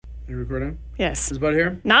You recording? Yes. Is Bud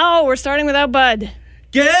here? No, we're starting without Bud.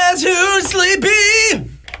 Guess who's sleepy?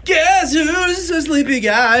 Guess who's a sleepy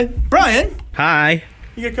guy? Brian. Hi.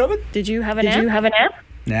 You get COVID? Did you have a nap?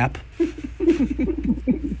 Nap.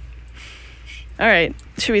 All right.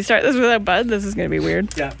 Should we start this without Bud? This is going to be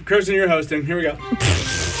weird. Yeah. Kirsten, you're hosting. Here we go.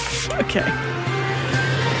 Okay.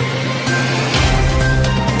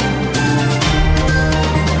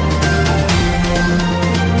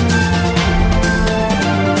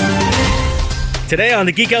 Today on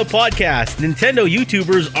the Geek Out Podcast, Nintendo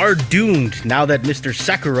YouTubers are doomed now that Mr.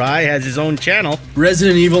 Sakurai has his own channel.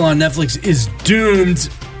 Resident Evil on Netflix is doomed.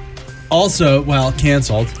 Also, well,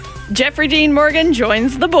 canceled. Jeffrey Dean Morgan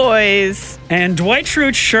joins the boys. And Dwight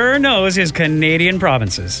Schrute sure knows his Canadian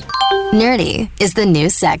provinces. Nerdy is the new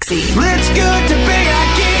sexy. Let's go to Big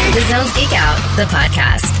Geek. The Zone's Geek Out, the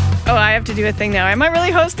podcast. Oh, I have to do a thing now. Am I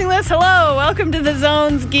really hosting this? Hello. Welcome to the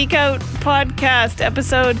Zone's Geek Out Podcast,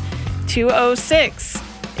 episode 206.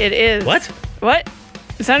 It is. What? What?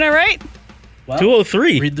 Is that not right? Well,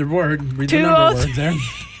 203. Read the word. Read the number word there.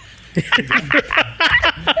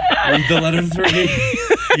 Read the letter 3.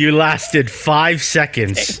 You lasted 5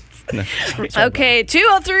 seconds. No. Okay,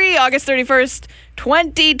 203, August 31st,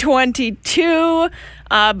 2022.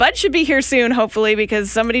 Bud should be here soon, hopefully,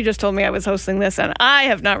 because somebody just told me I was hosting this, and I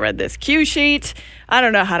have not read this cue sheet. I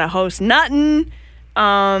don't know how to host nothing.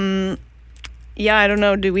 Yeah, I don't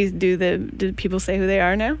know. Do people say who they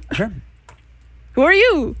are now? Sure. Who are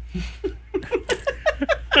you?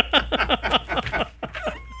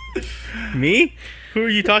 Me? Who are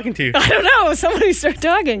you talking to? I don't know. Somebody start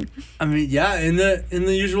talking. I mean, yeah, in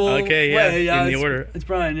the usual Okay, yeah, way. Yeah, in the it's, order. It's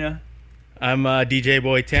Brian, yeah. I'm DJ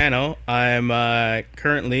Boy Tano. I'm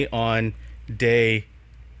currently on day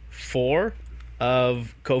 4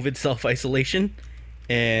 of COVID self-isolation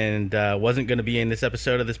and wasn't going to be in this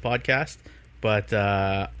episode of this podcast, but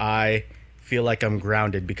I feel like I'm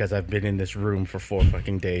grounded because I've been in this room for 4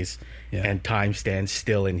 fucking days and time stands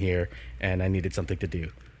still in here and I needed something to do.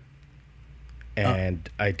 And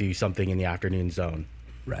I do something in the afternoon zone.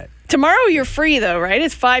 Right. Tomorrow you're free, though, right?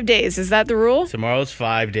 It's 5 days. Is that the rule? Tomorrow's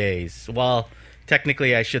 5 days. Well,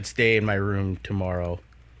 technically I should stay in my room tomorrow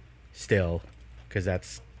still because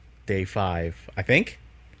that's day 5, I think.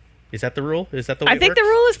 Is that the rule? Is that the way I think the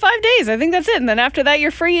rule is 5 days. I think that's it. And then after that, you're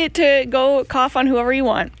free to go cough on whoever you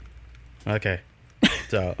want. Okay.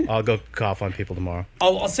 So I'll go cough on people tomorrow.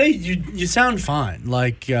 I'll say you sound fine.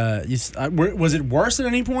 Like, was it worse at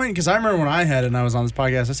any point? Because I remember when I had it and I was on this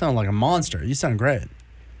podcast, I sounded like a monster. You sound great.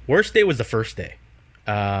 Worst day was the first day.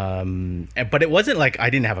 But it wasn't like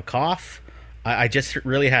I didn't have a cough. I just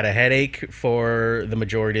really had a headache for the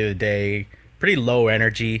majority of the day. Pretty low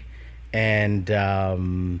energy and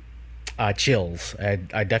chills. I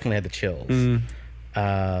definitely had the chills.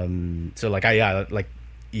 So like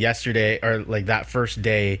yesterday or like that first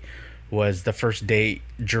day was the first day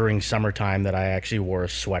during summertime that I actually wore a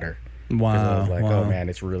sweater. Wow. I was like, oh man,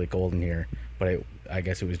 it's really cold in here. But I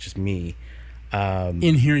guess it was just me.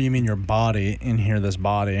 In here, you mean your body. In here, this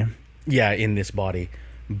body. Yeah, in this body.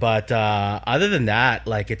 But other than that,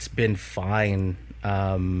 like, it's been fine.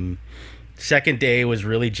 Second day was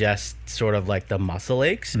really just sort of like the muscle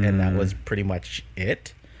aches, and that was pretty much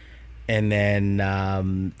it. And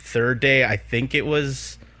then third day, I think it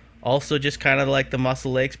was also just kind of like the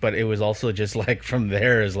muscle aches, but it was also just like from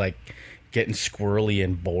there is like getting squirrely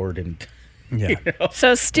and bored and Yeah.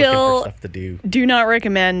 So still looking for stuff to do not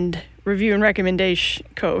recommend review and recommendation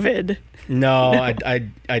COVID. No,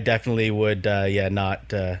 I definitely would.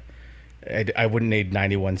 Not. I wouldn't need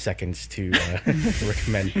 91 seconds to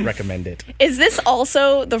recommend it. Is this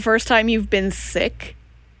also the first time you've been sick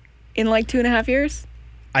in like 2.5 years?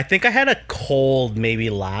 I think I had a cold maybe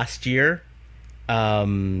last year,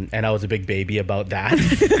 and I was a big baby about that,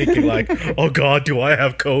 thinking like, "Oh God, do I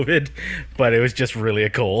have COVID?" But it was just really a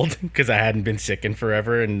cold because I hadn't been sick in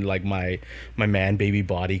forever, and like my man baby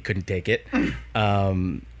body couldn't take it.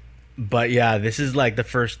 But yeah, this is like the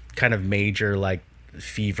first kind of major like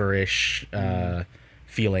feverish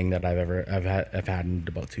feeling that I've had in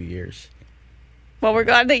about 2 years. Well, we're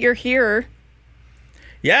glad that you're here.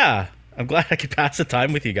 Yeah. I'm glad I could pass the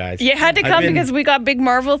time with you guys. You had to come because we got big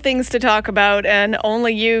Marvel things to talk about, and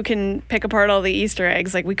only you can pick apart all the Easter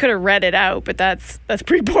eggs. Like, we could have read it out, but that's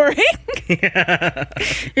pretty boring. Yeah.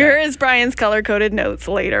 Here is Brian's color-coded notes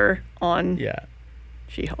later on Yeah.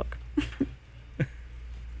 She-Hulk. Well,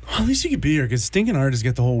 at least you could be here because Stinking Artist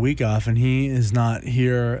get the whole week off, and he is not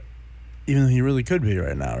here, even though he really could be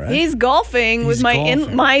right now, right? He's golfing with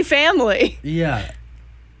my family. Yeah.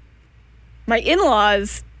 My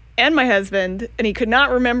in-laws and my husband, and he could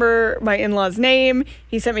not remember my in-law's name.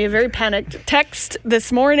 He sent me a very panicked text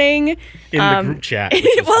this morning. In the group chat, which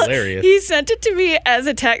is hilarious. He sent it to me as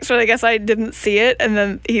a text, but I guess I didn't see it, and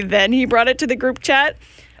then he brought it to the group chat.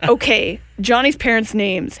 Okay, Johnny's parents'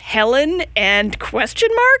 names, Helen and ?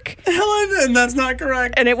 Helen, and that's not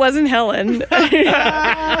correct. And it wasn't Helen.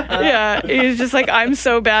 Yeah, he was just like, I'm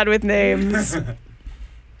so bad with names.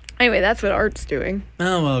 Anyway, that's what Art's doing.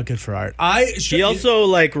 Oh, well, good for Art. He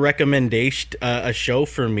also recommended a show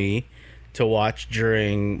for me to watch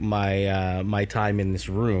during my time in this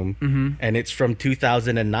room, and it's from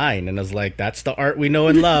 2009, and I was like, that's the Art we know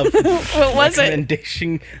and love. What was it?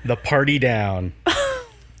 Recommendation, The Party Down.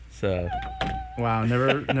 So, wow,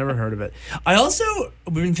 never heard of it. I also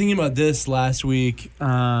been thinking about this last week.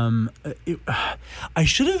 I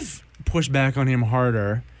should have pushed back on him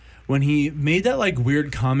harder when he made that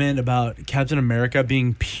weird comment about Captain America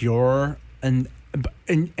being pure and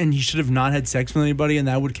he should have not had sex with anybody, and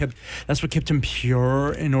that's what kept him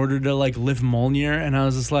pure in order to live Mjolnir. And I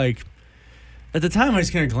was just like, at the time I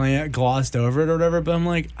just kind of glossed over it or whatever, but I'm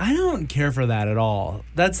like, I don't care for that at all.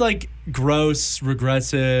 That's gross,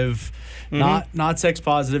 regressive, not sex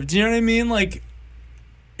positive. Do you know what I mean?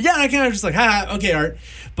 Yeah, I kind of just okay, Art.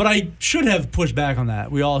 But I should have pushed back on that.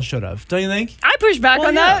 We all should have. Don't you think? I pushed back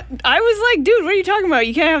on that. I was like, dude, what are you talking about?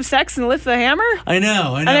 You can't have sex and lift the hammer? I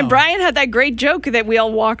know. And then Brian had that great joke that we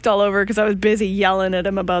all walked all over because I was busy yelling at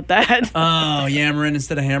him about that. Oh, yammering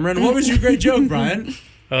instead of hammering. What was your great joke, Brian?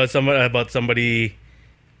 Somebody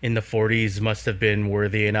in the 40s must have been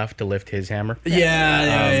worthy enough to lift his hammer.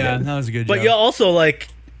 Yeah. That was a good joke. But you also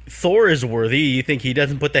Thor is worthy. You think he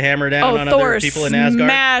doesn't put the hammer down on Thor other people in Asgard?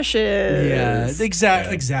 Smashes. Yeah,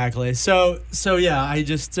 exactly. So yeah, I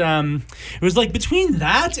just it was between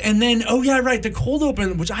that and then the cold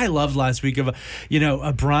open, which I loved last week of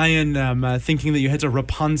Brian thinking that you had to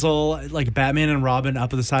Rapunzel Batman and Robin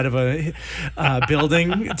up at the side of a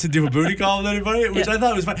building to do a booty call with anybody, which I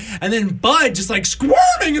thought was fun. And then Bud just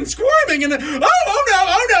squirming and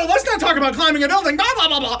oh no, let's not talk about climbing a building, blah blah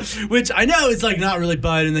blah blah. Which I know is not really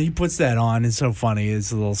Bud, and then he puts that on. It's so funny.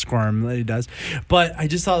 It's a little squirm that he does. But I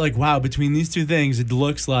just thought wow, between these two things, it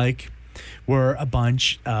looks like we're a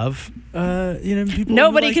bunch of people.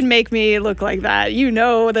 Nobody can make me look like that. You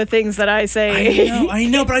know the things that I say. I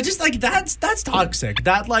know, but I just that's toxic.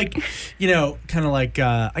 That kind of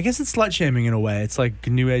I guess it's slut shaming in a way. It's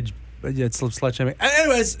new age. Yeah, it's slut shaming.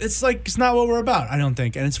 Anyways, it's not what we're about, I don't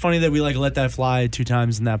think. And it's funny that we let that fly 2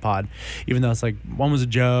 times in that pod, even though it's one was a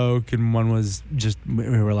joke and one was just we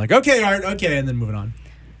were okay, Art, okay, and then moving on.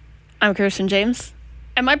 I'm Kirsten James,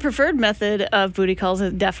 and my preferred method of booty calls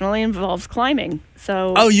definitely involves climbing.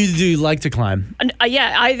 So you do like to climb?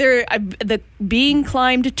 Yeah, either the being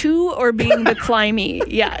climbed to or being the climby.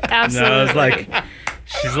 Yeah, absolutely. No, it's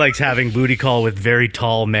she's likes having booty call with very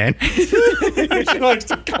tall men. She likes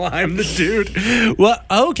to climb the dude. Well,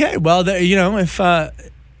 okay. Well, if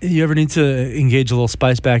you ever need to engage a little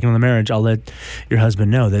spice back into the marriage, I'll let your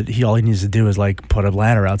husband know that all he needs to do is put a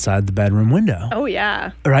ladder outside the bedroom window. Oh,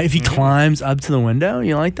 yeah. All right. If he climbs up to the window,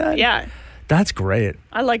 you like that? Yeah. That's great.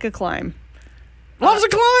 I like a climb. Loves a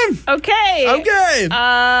climb.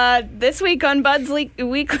 Okay. This week on Bud's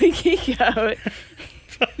Weekly Geek Out.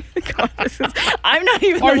 God, I'm not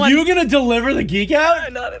even the one. Are you going to deliver the geek out?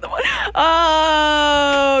 I'm not the one.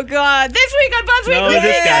 Oh, God. This week on Bud's Weekly Geek Out.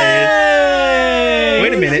 This guy is.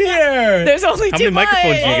 Wait a minute. Here. There's only How 2 many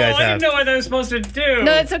microphones do you guys I have? didn't know what I was supposed to do.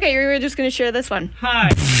 No, it's okay. We were just going to share this one.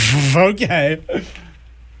 Hi. Okay.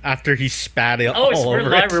 After he spat it all we're over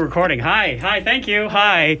live. it. We're recording. Hi. Thank you.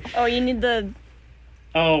 Hi. Oh, you need the...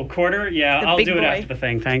 Oh, quarter? Yeah, I'll do it after the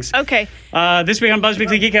thing. Thanks. Okay. This week on Buzz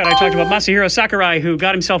Weekly Geek Out, I talked about Masahiro Sakurai, who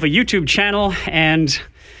got himself a YouTube channel, and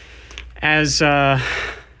as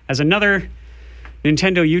another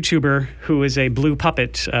Nintendo YouTuber who is a blue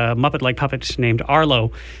puppet, Muppet-like puppet named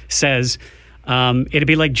Arlo, says, it'd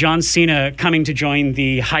be like John Cena coming to join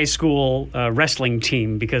the high school wrestling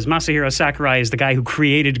team, because Masahiro Sakurai is the guy who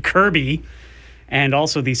created Kirby and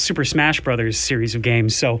also the Super Smash Brothers series of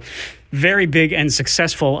games. So very big and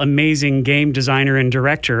successful, amazing game designer and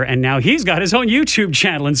director. And now he's got his own YouTube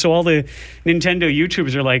channel. And so all the Nintendo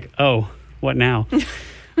YouTubers are like, oh, what now?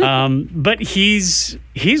 But he's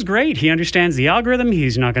great. He understands the algorithm.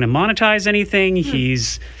 He's not going to monetize anything.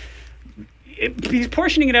 He's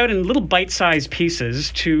portioning it out in little bite-sized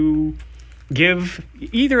pieces to give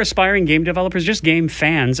either aspiring game developers, just game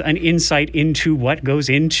fans, an insight into what goes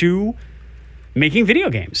into making video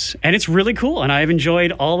games. And it's really cool. And I've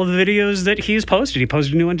enjoyed all of the videos that he's posted. He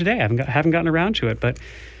posted a new one today. I haven't gotten around to it, but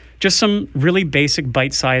just some really basic,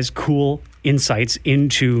 bite-sized, cool insights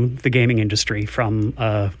into the gaming industry from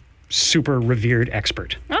a super revered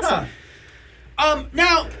expert. Awesome.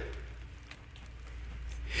 Now,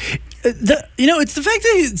 it's the fact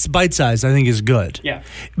that it's bite sized. I think is good. Yeah.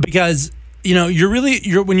 Because you're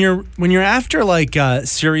when you're after like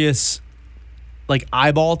serious like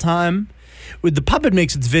eyeball time. With the Puppet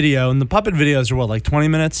makes its video, and the Puppet videos are what, like 20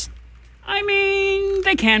 minutes? I mean,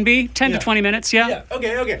 they can be 10 to 20 minutes. Yeah.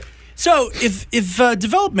 Okay. So if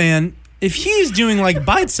Develop Man, if he's doing like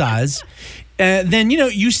bite size, then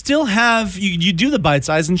you still have you do the bite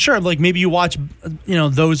size, and sure, like maybe you watch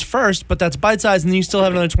those first, but that's bite size, and then you still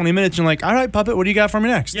have another 20 minutes. And you're like, all right, Puppet, what do you got for me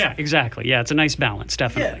next? Yeah, exactly. Yeah, it's a nice balance,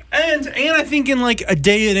 definitely. Yeah. And I think in like a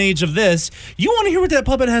day and age of this, you want to hear what that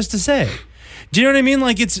Puppet has to say. Do you know what I mean?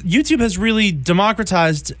 Like YouTube has really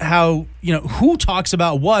democratized how, who talks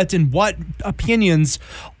about what and what opinions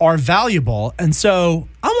are valuable. And so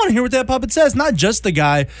I want to hear what that Puppet says, not just the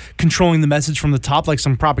guy controlling the message from the top like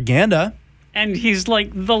some propaganda. And he's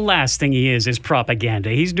like, the last thing he is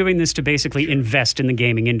propaganda. He's doing this to basically invest in the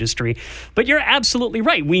gaming industry. But you're absolutely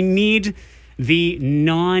right. We need the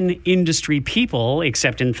non-industry people,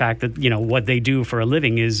 except in fact that, what they do for a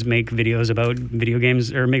living is make videos about video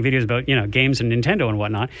games or make videos about, games and Nintendo and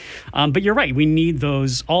whatnot. But you're right. We need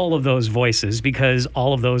all of those voices because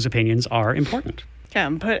all of those opinions are important.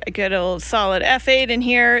 Yeah, put a good old solid F8 in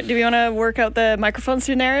here. Do we want to work out the microphone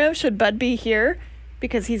scenario? Should Bud be here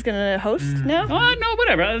because he's going to host now? No,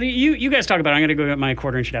 whatever. You guys talk about it. I'm going to go get my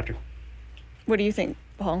quarter-inch adapter. What do you think,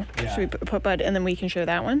 Paul? Yeah. Should we put Bud and then we can share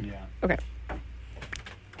that one? Yeah. Okay.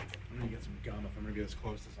 I'm going to get some gum if I'm going to be this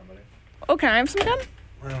close to somebody. Oh, can I have some gum?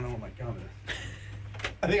 I don't know what my gum is.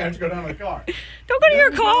 I think I have to go down to my car. Don't go to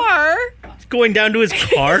your car. Going down to his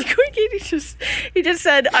car. He just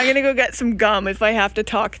said, I'm going to go get some gum if I have to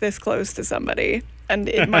talk this close to somebody. And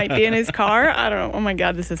it might be in his car. I don't know. Oh my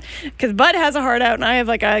God, this is... Because Bud has a heart out and I have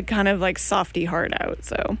like a kind of like softy heart out,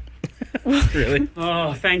 so... Really?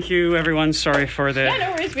 Oh, thank you, everyone. Sorry for the... Yeah,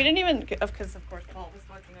 no worries. We didn't even... Because, of course, Paul was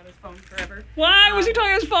talking on his phone forever. Why was he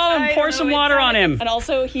talking on his phone? I Pour don't some know, water on him. And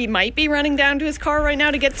also, he might be running down to his car right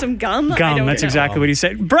now to get some gum. I Gum, don't that's know. exactly what he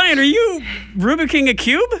said. Brian, are you Rubiking a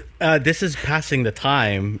cube? This is passing the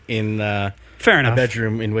time in Fair a enough.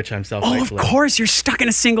 bedroom in which I'm Oh, self-isolating. of course. You're stuck in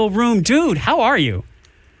a single room. Dude, how are you?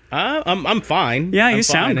 I'm fine. Yeah, you I'm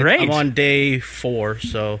sound fine. great. I'm on day 4,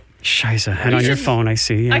 so... Scheisse. And on your phone, I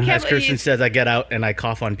see. Yeah. I can't As Kirsten believe... says, I get out and I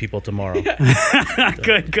cough on people tomorrow.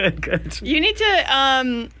 Good. You need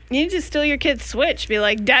to steal your kid's Switch. Be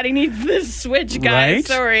like, Daddy needs this Switch, guys. Right?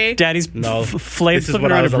 Sorry. Daddy's No, flipping this is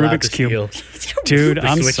what I around was a allowed Rubik's to Cube. steal. Dude, The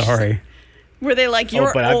I'm Switch. sorry. Were they like,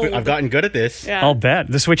 you're But old? I've gotten good at this. Yeah. I'll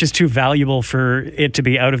bet. The Switch is too valuable for it to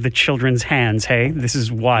be out of the children's hands, hey? This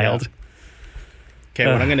is wild. Okay,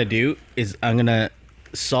 what I'm gonna do is I'm gonna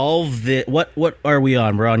solve the what are we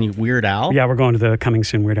on? We're on Weird Al. Yeah, we're going to the Coming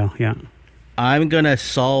Soon Weird Al, yeah. I'm gonna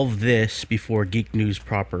solve this before Geek News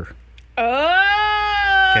proper. Oh,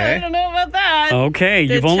 I don't know about that. Okay,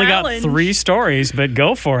 The you've only challenge. got 3 stories, but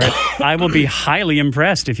go for it. I will be highly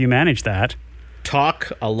impressed if you manage that.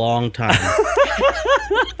 Talk a long time.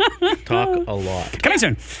 Talk a lot. Coming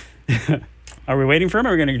soon. Are we waiting for him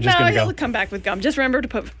or are we just No, going to he'll go? come back with gum. Just remember to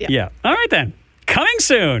put... Yeah. All right then. Coming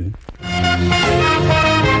soon.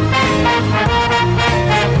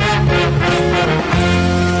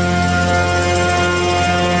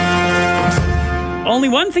 Only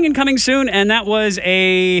one thing in coming soon, and that was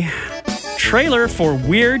a trailer for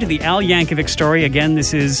Weird, the Al Yankovic story. Again,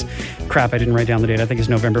 this is... Crap, I didn't write down the date. I think it's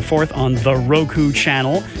November 4th on the Roku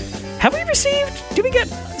channel. Have we received... Did we get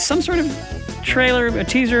some sort of trailer, a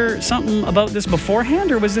teaser, something about this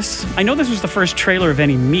beforehand? Or was this... I know this was the first trailer of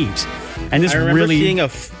any meat. And this I remember really... seeing a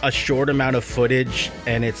short amount of footage,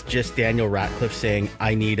 and it's just Daniel Radcliffe saying,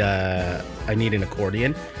 "I need an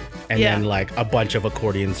accordion," and Yeah. then like a bunch of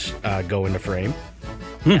accordions go into frame,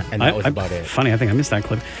 and that was about it. Funny, I think I missed that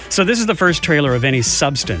clip. So this is the first trailer of any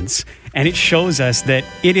substance, and it shows us that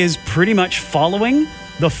it is pretty much following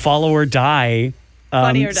the Follow or Die.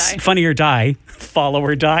 Funny or Die. Funny or Die. Follow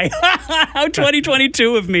or Die. How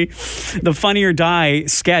 2022 of me. The Funny or Die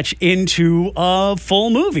sketch into a full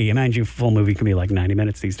movie. And mind you, full movie can be like 90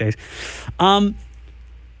 minutes these days. And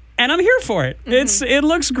I'm here for it. Mm-hmm. It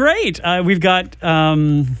looks great. We've got...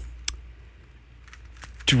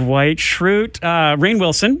 Dwight Schrute, Rainn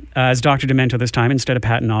Wilson as Dr. Demento this time instead of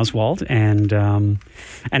Patton Oswalt, and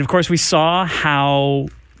of course we saw how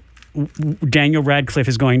Daniel Radcliffe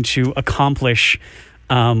is going to accomplish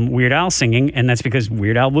Weird Al singing, and that's because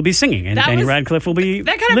Weird Al will be singing, and That Daniel was- Radcliffe will be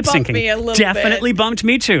that kind of lip bumped syncing. me a little Definitely bumped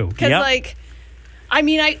me too. Because, Yep. like, I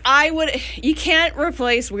mean, I would... You can't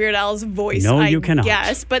replace Weird Al's voice, No, I you cannot.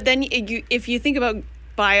 guess. But then if you think about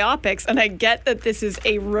biopics, and I get that this is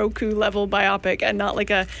a Roku level biopic and not like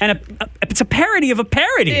a. And it's a parody of a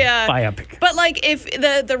parody Yeah. biopic. But like if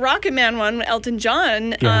the Rocket Man one, Elton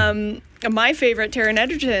John, Yeah. my favorite, Taron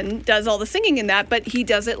Egerton, does all the singing in that, but he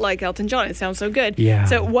does it like Elton John. It sounds so good. Yeah.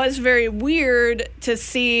 So it was very weird to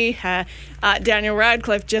see Daniel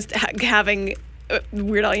Radcliffe just having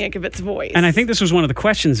Weird Al Yankovic's voice. And I think this was one of the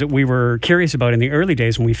questions that we were curious about in the early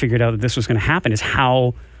days when we figured out that this was going to happen, is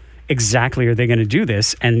how exactly are they going to do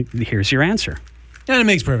this? And here's your answer. And it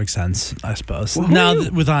makes perfect sense, I suppose. Now,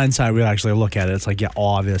 with hindsight, we actually look at it. It's like, yeah,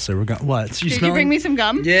 obviously, we're going. What? Did you bring me some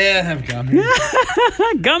gum? Yeah, I have gum here.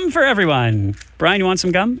 Gum for everyone. Brian, you want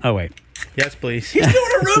some gum? Oh, wait. Yes, please. He's doing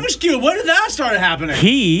a Rubik's Cube. When did that start happening?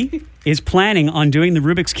 He is planning on doing the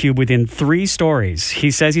Rubik's Cube within 3 stories.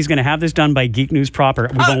 He says he's going to have this done by Geek News proper.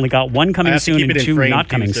 We've only got 1 I coming have to soon keep and it in 2 frame not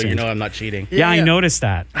coming too, so soon. you know I'm not cheating. Yeah, I Yeah. noticed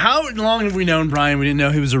that. How long have we known Brian? We didn't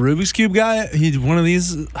know he was a Rubik's Cube guy. He's one of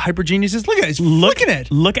these hyper geniuses. Look at it. He's flicking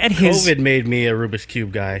it. Look at his... COVID made me a Rubik's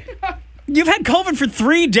Cube guy. You've had COVID for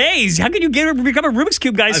 3 days. How could you become a Rubik's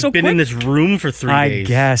Cube guy so I've been quick? in this room for 3 I days.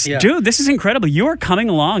 guess. Yeah. Dude, this is incredible. You are coming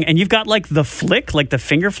along, and you've got like the flick, like the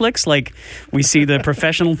finger flicks, like we see the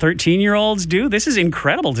professional 13-year-olds do. This is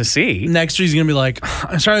incredible to see. Next year, he's going to be like,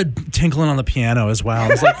 I started tinkling on the piano as well.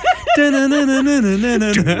 It's like,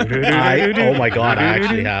 Oh my God, I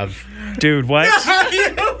actually have. Dude, what?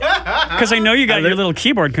 Because I know you got your little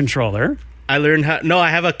keyboard controller. I learned how. No, I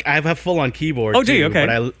have a full-on keyboard. Oh, do you? too, Okay.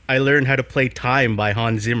 But I learned how to play "Time" by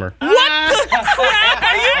Hans Zimmer. What the crap?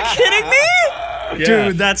 Are you kidding me? Yeah.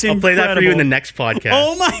 Dude, that's I'll play that for you in the incredible. next podcast.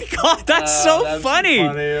 Oh my God, that's so funny.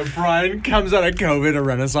 Brian comes out of COVID a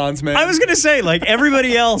renaissance man. I was going to say, like,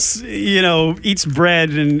 everybody else, eats bread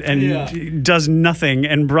and does nothing.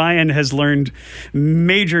 And Brian has learned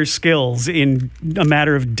major skills in a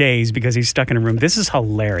matter of days because he's stuck in a room. This is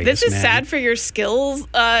hilarious. This is man. sad for your skills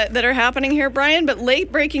that are happening here, Brian, but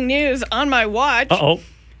late breaking news on my watch. Uh-oh.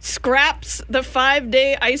 Scraps the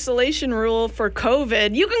 5-day isolation rule for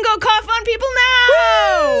COVID. You can go cough on people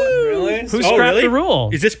now. Really? Who Oh, scrapped really? the rule?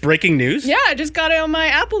 Is this breaking news? Yeah, I just got it on my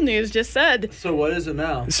Apple News. Just said. So what is it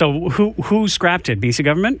now? So who scrapped it? BC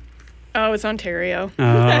government? Oh, it's Ontario.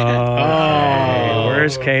 Oh,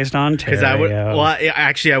 worst case Ontario. Because I would. Well,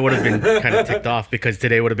 I would have been kind of ticked off because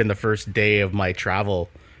today would have been the first day of my travel.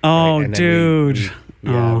 Oh, right? And then dude.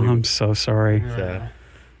 we- I'm so sorry. So,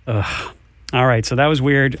 All right, so that was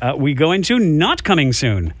weird. We go into not coming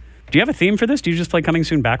soon. Do you have a theme for this? Do you just play coming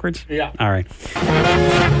soon backwards? Yeah. All right.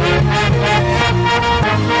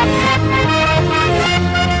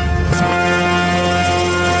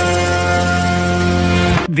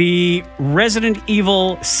 The Resident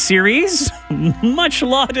Evil series, much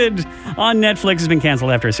lauded on Netflix, has been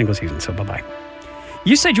canceled after a single season, so bye-bye.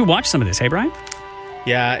 You said you watched some of this, hey, Brian?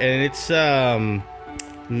 yeah, and it's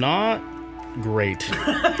not great.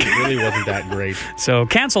 It really wasn't that great. So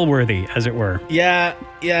cancel-worthy, as it were. Yeah,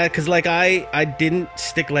 because like I didn't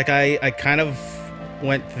stick. Like I kind of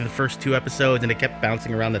went through the first 2 episodes and it kept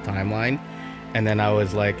bouncing around the timeline, and then I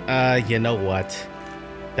was like, you know what?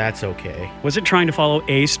 That's okay. Was it trying to follow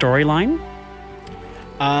a storyline?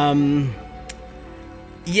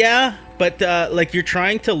 Yeah, but like you're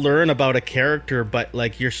trying to learn about a character, but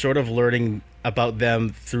like you're sort of learning about them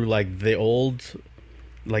through like the old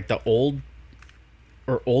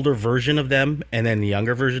or older version of them, and then the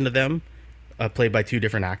younger version of them, played by 2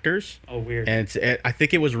 different actors. Oh, weird. And I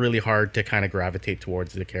think it was really hard to kind of gravitate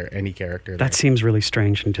towards any character. That seems really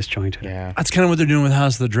strange and disjointed. yeah. That's kind of what they're doing with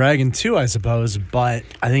House of the Dragon too, I suppose. But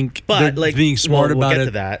I think But they're like being smart we'll about get it.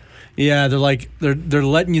 to that. Yeah, they're like they're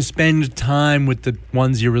letting you spend time with the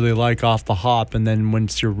ones you really like off the hop, and then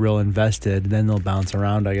once you're real invested, then they'll bounce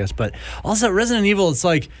around, I guess. But also Resident Evil, it's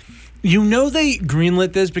like, you know, they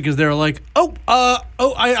greenlit this because they're like,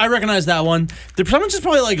 I recognize that one. Someone just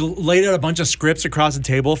probably like laid out a bunch of scripts across the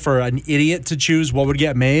table for an idiot to choose what would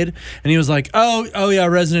get made, and he was like, oh yeah,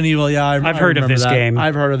 Resident Evil, yeah, I heard of remember this that. game.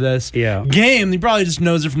 I've heard of this Yeah. game. He probably just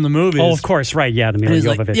knows it from the movies. Oh, of course, right. Yeah, the And Mila he's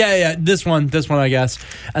like, Jovovich. yeah, this one, I guess.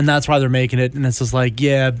 And that's why they're making it. And it's just like,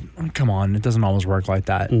 yeah, come on. It doesn't always work like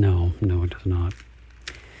that. No, it does not.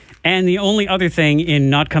 And the only other thing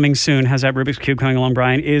in not coming soon, has that Rubik's Cube coming along,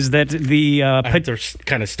 Brian, is that the... I have to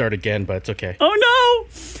kind of start again, but it's okay. Oh, no!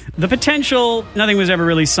 The potential, nothing was ever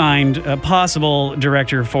really signed, possible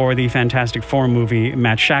director for the Fantastic Four movie,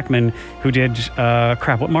 Matt Shackman, who did,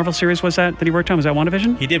 what Marvel series was that he worked on? Was that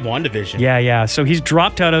WandaVision? He did WandaVision. Yeah. So he's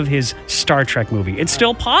dropped out of his Star Trek movie. It's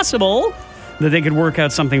still possible that they could work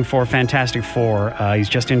out something for Fantastic Four. He's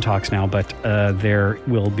just in talks now, but there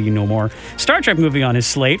will be no more Star Trek movie on his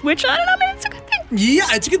slate, which, I don't know, maybe it's a good thing. Yeah,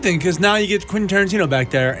 it's a good thing because now you get Quentin Tarantino back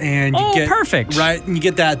there, and you get perfect. Right, and you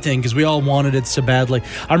get that thing because we all wanted it so badly.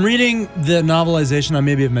 I'm reading the novelization. I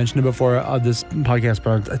maybe have mentioned it before on this podcast,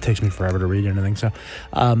 but it takes me forever to read anything. So,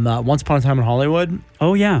 Once Upon a Time in Hollywood.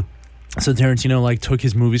 Oh yeah. So Tarantino took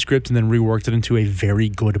his movie script and then reworked it into a very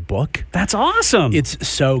good book. That's awesome. It's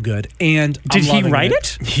so good. And did he write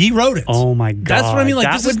it? He wrote it. Oh my God. That's what I mean.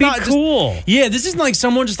 That this would is be not cool. This isn't like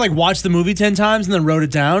someone just watched the movie 10 times and then wrote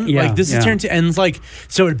it down. Yeah, This is Tarantino, and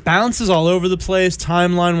so it bounces all over the place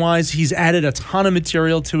timeline wise. He's added a ton of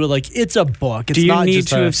material to it. It's a book. It's Do you not need just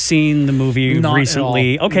to have seen the movie not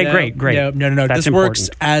recently? at all. Okay, No, great. No. That's This important. works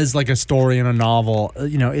as a story in a novel.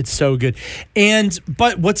 It's so good.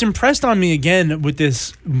 But what's impressed on me again with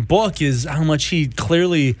this book is how much he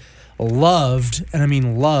clearly loved, and I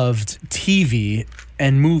mean loved, TV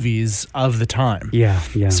and movies of the time. Yeah.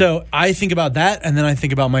 So I think about that, and then I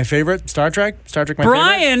think about my favorite, Star Trek. My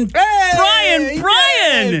Brian! favorite. Hey!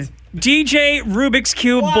 Brian! DJ Rubik's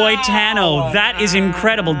Cube Boitano. That is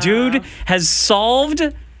incredible. Dude has solved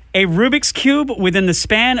a Rubik's Cube within the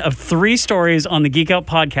span of 3 stories on the Geek Out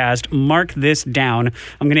podcast. Mark this down.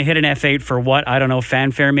 I'm going to hit an F8 for what? I don't know,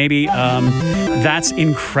 fanfare maybe? That's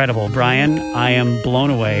incredible. Brian, I am blown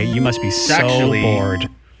away. You must be so actually bored.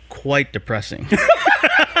 Quite depressing.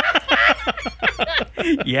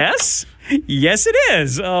 Yes? Yes, it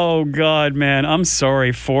is. Oh, God, man. I'm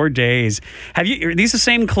sorry. 4 days. Are these the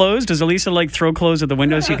same clothes? Does Elisa throw clothes at the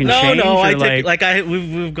window so you can change? No. Or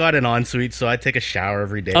We've got an ensuite, so I take a shower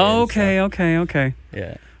every day. Oh, okay.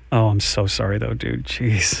 Yeah. Oh, I'm so sorry, though, dude.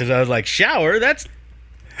 Jeez. Because I was shower? That's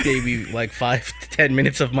maybe 5 to 10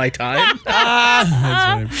 minutes of my time.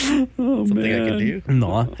 Something I can do.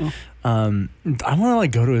 No. I want to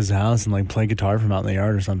go to his house and play guitar from out in the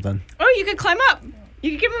yard or something. Oh, you could climb up. You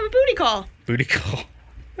could give him a booty call. Booty call.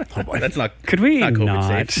 That's not. Could we not COVID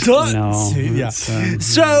not? safe. No. Yeah. It's,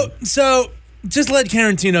 So just let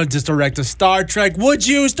Tarantino just direct a Star Trek. Would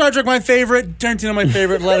you? Star Trek my favorite. Tarantino my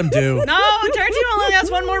favorite. Let him do. No, Tarantino only has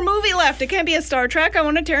one more movie left. It can't be a Star Trek. I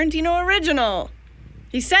want a Tarantino original.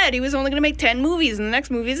 He said he was only going to make 10 movies, and the next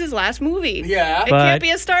movie is his last movie. Yeah. It But- can't be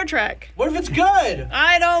a Star Trek. What if it's good?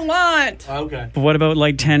 I don't want. Okay. But what about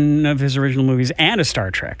 10 of his original movies and a Star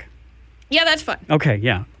Trek? Yeah, that's fun. Okay,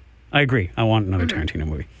 yeah. I agree. I want another Tarantino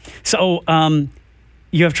movie. So,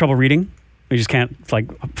 you have trouble reading? You just can't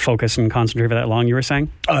focus and concentrate for that long, you were saying?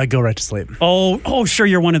 I go right to sleep. Oh, sure,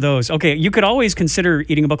 you're one of those. Okay, you could always consider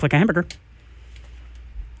eating a book like a hamburger.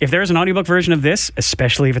 If there's an audiobook version of this,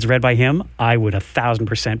 especially if it's read by him, I would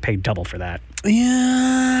 1,000% pay double for that.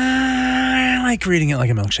 Yeah, I like reading it like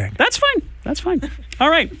a milkshake. That's fine. All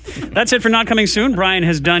right. That's it for Not Coming Soon. Brian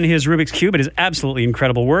has done his Rubik's Cube. It is absolutely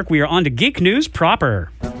incredible work. We are on to Geek News proper.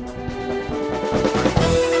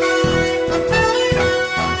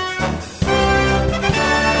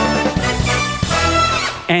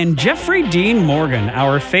 And Jeffrey Dean Morgan,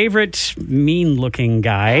 our favorite mean-looking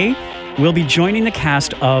guy, will be joining the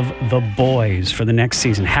cast of The Boys for the next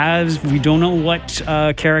season. We don't know what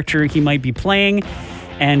character he might be playing.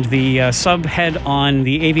 And the subhead on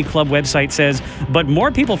the AV Club website says, but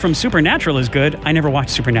more people from Supernatural is good. I never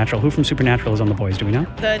watched Supernatural. Who from Supernatural is on The Boys? Do we know?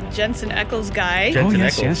 The Jensen Ackles guy. Jensen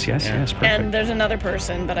Yes. Perfect. And there's another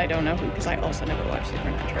person, but I don't know who because I also never watched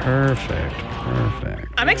Supernatural. Perfect.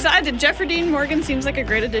 I'm excited. Jeffrey Dean Morgan seems like a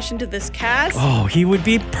great addition to this cast. Oh, he would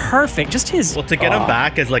be perfect. Just his... Well, to get him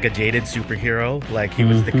back as a jaded superhero, he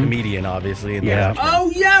was the comedian, obviously. In the Yeah. X-Men.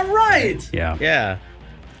 Oh yeah, right. Yeah. Yeah.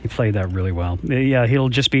 He played that really well. Yeah, he'll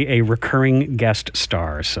just be a recurring guest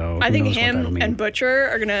star. So I who think knows what that'll him mean. and Butcher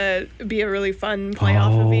are going to be a really fun play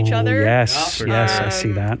off of each other. Yes, I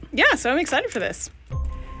see that. Yeah, so I'm excited for this.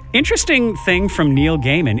 Interesting thing from Neil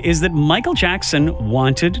Gaiman is that Michael Jackson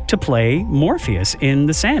wanted to play Morpheus in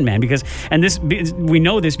The Sandman we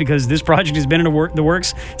know this because this project has been in the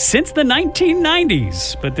works since the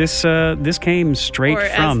 1990s. But this came straight Or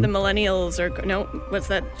from as the millennials what's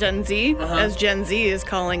that? Gen Z? As Gen Z is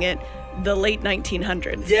calling it, the late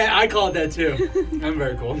 1900s. Yeah, I call it that too. I'm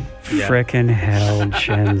very cool. frickin' hell,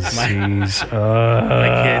 Gen Z's.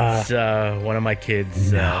 My kids, one of my kids'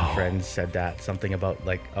 friends said that. Something about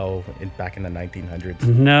back in the 1900s.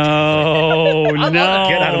 No. Get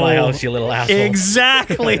out of my house, you little asshole.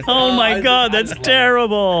 Exactly. Oh my God, that's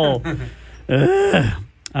terrible.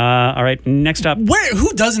 All right, next up.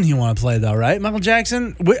 Who doesn't he want to play though? Right, Michael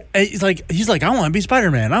Jackson. He's like, I want to be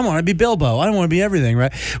Spider-Man. I want to be Bilbo. I want to be everything.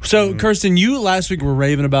 Right. So, Kirsten, you last week were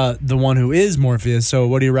raving about the one who is Morpheus. So,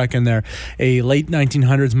 what do you reckon there? A late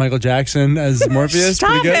 1900s Michael Jackson as Morpheus.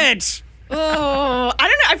 Stop Pretty good? it. Oh, I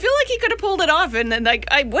don't know. I feel like he could have pulled it off. And then,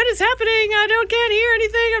 what is happening? I can't hear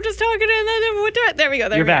anything. I'm just talking. And then what do I? There we go.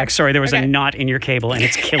 There You're we go. back. Sorry, there was Okay. a knot in your cable, and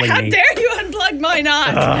it's killing How me. dare you unplug my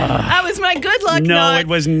knot? That was my good luck No, knot. it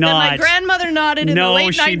was That my not. grandmother knotted in the No,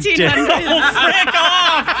 late she 1900s. didn't. Frick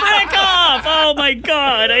off! Oh my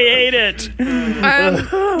God, I hate it.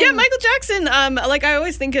 Yeah, Michael Jackson. Like I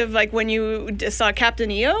always think of like when you saw Captain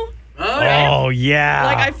EO. Oh yeah.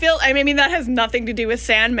 Like I mean that has nothing to do with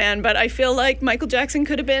Sandman, but I feel like Michael Jackson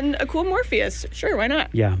could have been a cool Morpheus. Sure, why not?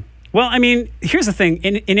 Yeah. Well, I mean, here's the thing.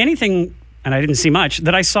 In anything, and I didn't see much,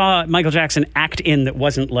 that I saw Michael Jackson act in that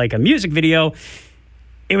wasn't like a music video,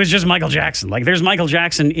 it was just Michael Jackson. Like, there's Michael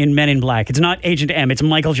Jackson in Men in Black. It's not Agent M. It's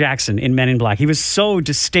Michael Jackson in Men in Black. He was so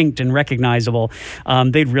distinct and recognizable.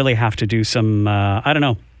 They'd really have to do some, I don't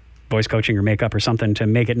know, voice coaching or makeup or something to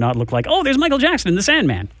make it not look like, oh, there's Michael Jackson in The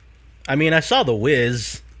Sandman. I mean, I saw The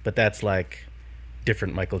Wiz, but that's like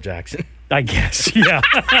different Michael Jackson. I guess, yeah.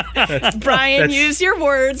 Brian, use your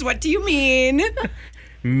words. What do you mean?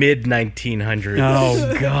 Mid 1900s.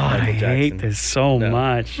 Oh, God, I Michael hate Jackson. this so No.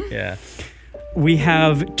 much. Yeah. We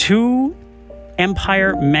have 2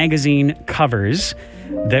 Empire magazine covers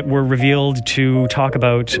that were revealed to talk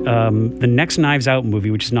about the next Knives Out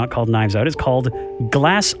movie, which is not called Knives Out. It's called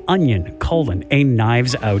Glass Onion, a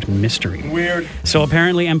Knives Out mystery. Weird. So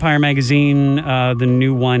apparently Empire magazine, the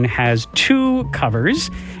new one, has 2 covers,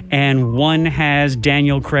 and one has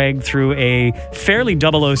Daniel Craig through a fairly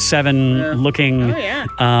 007 looking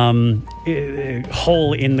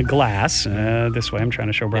hole in the glass. This way, I'm trying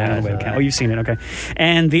to show Brian the webcam. Oh, you've seen it, okay.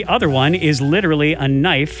 And the other one is literally a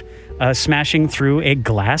knife smashing through a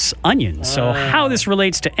glass onion. So how this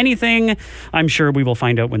relates to anything, I'm sure we will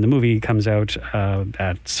find out when the movie comes out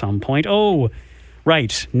at some point. Oh, right.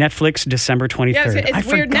 Netflix, December 23rd. Yeah, it's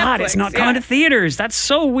I weird forgot Netflix, it's not coming yeah. to theaters. That's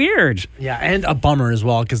so weird. Yeah, and a bummer as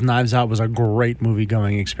well because Knives Out was a great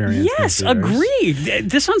movie-going experience. in Yes, theaters. agreed.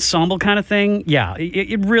 This ensemble kind of thing, yeah,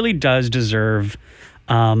 it really does deserve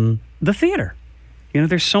the theater. You know,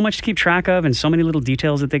 there's so much to keep track of and so many little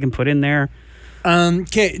details that they can put in there.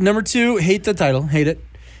 Okay, number 2, hate the title. Hate it.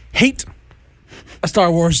 Hate a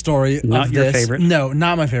Star Wars story. Not of your this. favorite? No,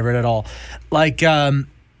 not my favorite at all. Like,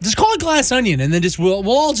 just call it Glass Onion, and then we'll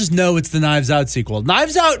all just know it's the Knives Out sequel.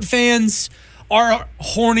 Knives Out fans are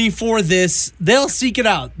horny for this. They'll seek it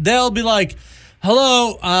out. They'll be like,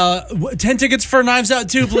 hello, 10 tickets for Knives Out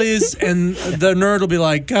 2, please. And the nerd will be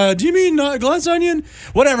like, do you mean Glass Onion?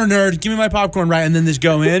 Whatever, nerd. Give me my popcorn, right? And then just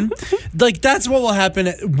go in. Like, that's what will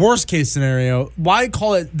happen. Worst case scenario. Why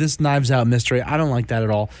call it this Knives Out mystery? I don't like that at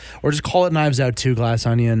all. Or just call it Knives Out 2, Glass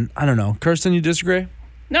Onion. I don't know. Kirsten, you disagree?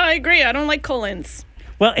 No, I agree. I don't like colons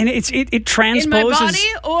Well, and it transposes. in my body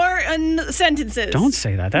or in sentences. Don't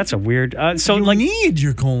say that. That's a weird. So You like need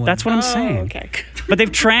your colon. that's what I'm Oh, saying. okay. But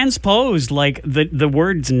they've transposed like the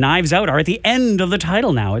words "Knives Out" are at the end of the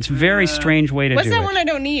title now. It's a very strange way to What's do that it. one I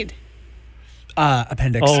don't need?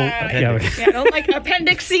 Appendix. Oh, yeah, okay. Yeah, I don't like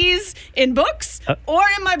appendices in books or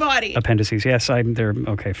in my body. Appendices. Yes, they're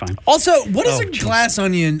okay. Fine. Also, what is Oh, a geez. Glass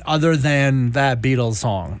Onion other than that Beatles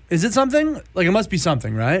song? Is it something? Like, it must be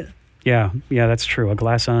something, right? Yeah, that's true. A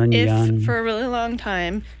glass onion. If for a really long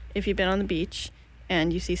time, if you've been on the beach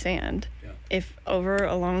and you see sand, if over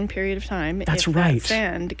a long period of time, That's if right. that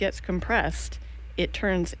sand gets compressed, it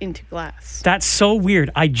turns into glass. That's so weird.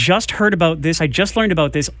 I just heard about this. I just learned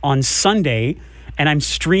about this on Sunday, and I'm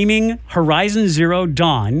streaming Horizon Zero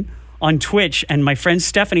Dawn on Twitch, and my friend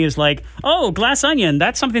Stephanie is like, oh, Glass Onion,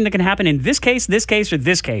 that's something that can happen in this case, or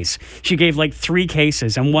this case. She gave like 3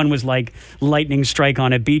 cases, and one was like lightning strike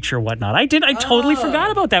on a beach or whatnot. I totally forgot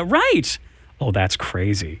about that. Right. Oh, that's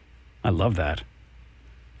crazy. I love that.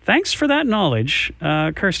 Thanks for that knowledge.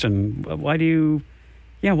 Kirsten, why do you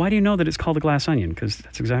know that it's called a glass onion? Because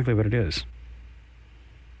that's exactly what it is.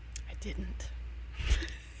 I didn't.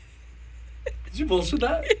 Did you bullshit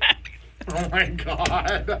that? Oh my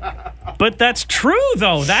God. But that's true,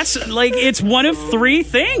 though. That's like, it's one of 3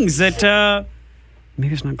 things that,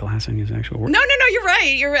 maybe it's not glass onion's actual word. No, you're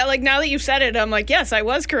right. You're right. Like, now that you've said it, I'm like, yes, I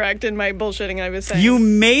was correct in my bullshitting I was saying. You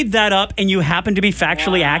made that up and you happen to be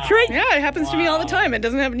factually accurate? Yeah, it happens to me all the time. It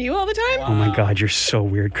doesn't happen to you all the time? Oh my God, you're so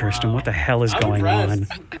weird, Kirsten. What the hell is going on?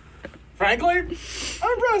 Frankly,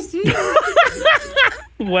 I'm impressed.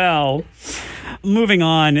 Well, moving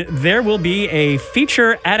on, there will be a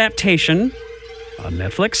feature adaptation on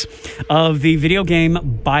Netflix of the video game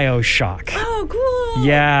BioShock. Oh, cool.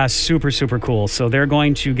 Yeah, super, super cool. So they're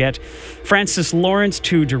going to get Francis Lawrence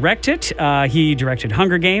to direct it. He directed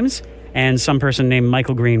Hunger Games, and some person named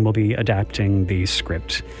Michael Green will be adapting the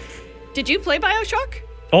script. Did you play BioShock?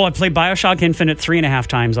 Oh, I played BioShock Infinite 3.5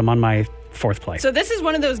 times. I'm on my fourth play. So this is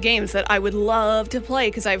one of those games that I would love to play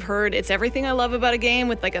because I've heard it's everything I love about a game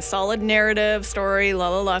with like a solid narrative, story, la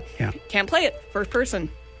la la. Yeah. Can't play it first person.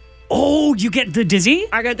 Oh, you get the dizzy?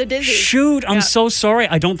 I got the dizzy. Shoot, I'm Yeah. so sorry.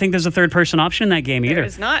 I don't think there's a third person option in that game either. There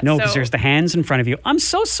is not, No, because so- there's the hands in front of you. I'm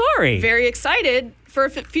so sorry. Very excited for a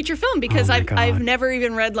feature film because Oh my I've God. never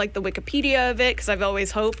even read like the Wikipedia of it because I've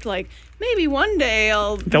always hoped like maybe one day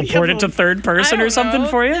They'll port it to third person or something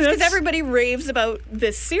for you? Because That's- everybody raves about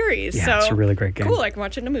this series. Yeah, so it's a really great game. Cool, I can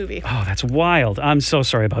watch it in a movie. Oh, that's wild. I'm so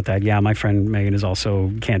sorry about that. Yeah, my friend Megan is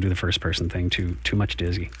also can't do the first person thing. Too much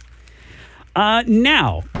dizzy.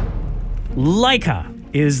 Now, Laika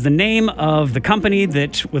is the name of the company the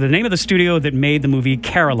name of the studio that made the movie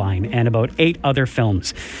Caroline and about 8 other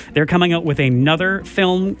films. They're coming out with another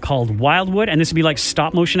film called Wildwood, and this will be like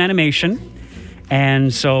stop motion animation.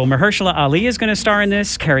 And so Mahershala Ali is going to star in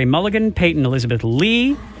this, Carey Mulligan, Peyton Elizabeth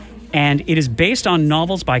Lee, and it is based on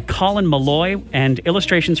novels by Colin Malloy and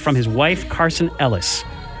illustrations from his wife, Carson Ellis,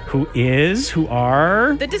 who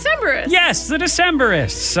are... The Decemberists. Yes, the Decemberists.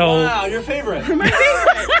 So Wow, your favorite.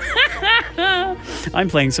 I'm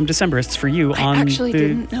playing some Decemberists for you I on actually the...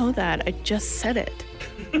 didn't know that. I just said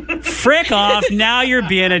it. Frick off. Now you're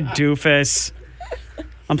being a doofus.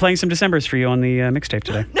 I'm playing some Decemberists for you on the mixtape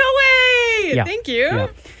today. No way! Yeah. Thank you.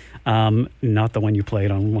 Yeah. Not the one you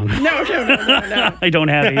played on one. No. I don't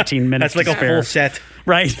have 18 minutes That's like to a spare. full set.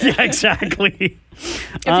 Right, yeah, exactly.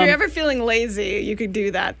 If you're ever feeling lazy, you could do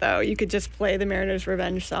that though. You could just play the Mariner's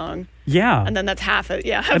Revenge song, Yeah. and then that's half it.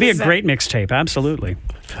 Yeah, That'd be a great mixtape, absolutely.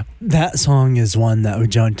 That song is one that we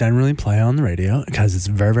don't generally play on the radio because it's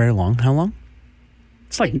very, very long. How long?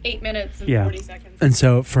 It's like 8 minutes and Yeah. 40 seconds. And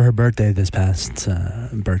so for her birthday this past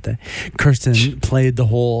birthday, Kirsten played the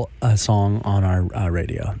whole song on our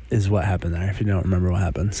radio is what happened there. If you don't remember what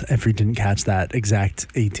happens, if you didn't catch that exact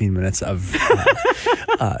 18 minutes of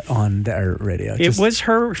on their radio. it Just was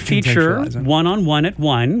her feature contextualizing. one-on-one at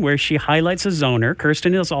 1 where she highlights a zoner.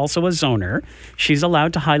 Kirsten is also a zoner. She's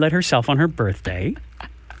allowed to highlight herself on her birthday.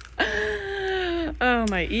 Oh,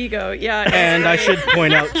 my ego. Yeah. And I should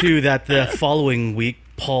point out too that the following week,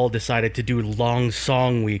 Paul decided to do long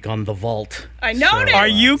song week on the vault. I noticed. Are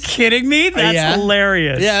you kidding me? That's Yeah.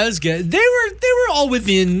 hilarious. Yeah, it was good. They were all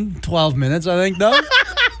within 12 minutes, I think, though.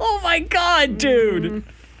 Oh my God, dude.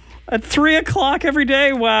 At 3 o'clock every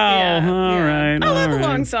day? Wow. Yeah, All yeah. right. I love all a right.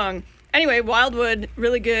 long song. Anyway, Wildwood,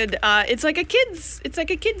 really good. It's like a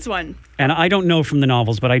kids one. And I don't know from the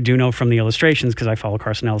novels, but I do know from the illustrations because I follow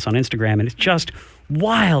Carson Ellis on Instagram, and it's just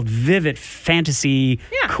wild, vivid, fantasy,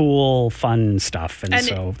 Yeah. cool, fun stuff. And, And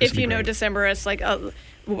so this if will be you know great. Decemberists, like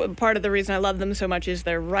part of the reason I love them so much is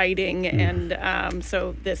their writing, Mm. and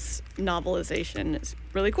so this novelization is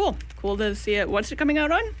really cool. Cool to see it. What's it coming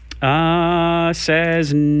out on?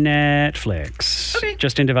 Says Netflix. Okay.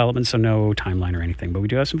 Just in development, so no timeline or anything, but we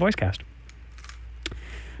do have some voice cast.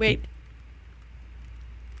 Wait.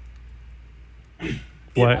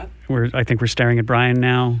 What? I think we're staring at Brian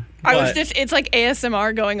now. But- It's like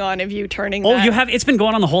ASMR going on of you turning. Oh, that. you have. It's been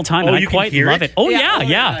going on the whole time, Oh, and I you can quite hear love it? it. Oh Yeah.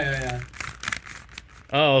 yeah.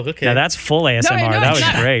 Oh, okay. Now that's full ASMR. no, that it's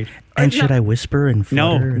was not. great. and should I whisper and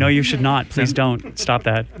No, you should not. Please don't. Stop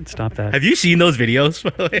that. Stop that. Have you seen those videos, by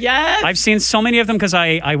the way? Yes. I've seen so many of them because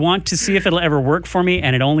I want to see if it'll ever work for me,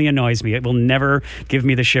 and it only annoys me. It will never give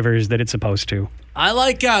me the shivers that it's supposed to. I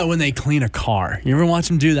like when they clean a car. You ever watch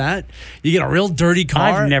them do that? You get a real dirty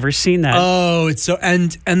car. I've never seen that. Oh, it's so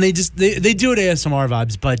and they just they do it ASMR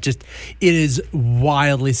vibes, but just it is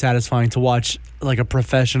wildly satisfying to watch like a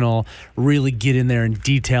professional really get in there and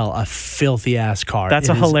detail a filthy ass car. That's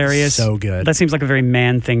It a is hilarious. so good. That seems like a very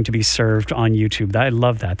man thing to be served on YouTube. I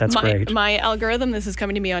love that. That's great. My algorithm, this is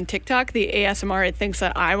coming to me on TikTok, the ASMR it thinks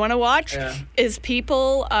that I want to watch is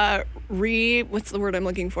people what's the word I'm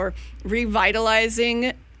looking for?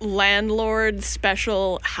 Revitalizing landlord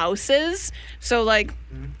special houses. So like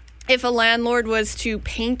if a landlord was to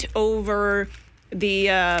paint over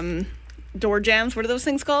the door jambs, what are those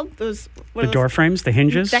things called? The door frames, the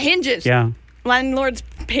hinges. The hinges. Yeah. Landlords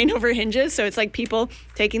paint over hinges, so it's like people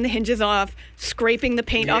taking the hinges off, scraping the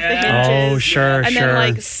paint off the Yeah. hinges. Oh, sure, and sure. then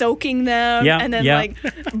like soaking them, Yeah, and then yeah. like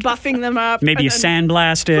buffing them up. Maybe and you then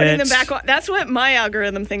sandblast it. putting them back on. That's what my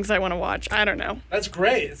algorithm thinks I want to watch. I don't know. That's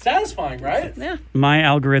great. It's satisfying, right? Yeah. My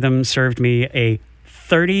algorithm served me a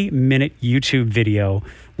 30-minute YouTube video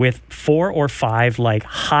with 4 or 5 like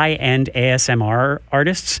high-end ASMR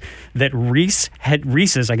artists that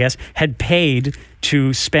Reese's, I guess, had paid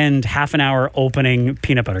to spend half an hour opening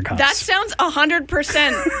peanut butter cups. That sounds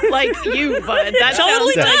 100% like you, bud. That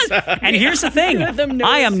totally sounds does. And here's the thing. Rhythm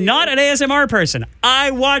I am knows not you. an ASMR person.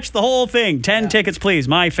 I watched the whole thing. 10 tickets, please.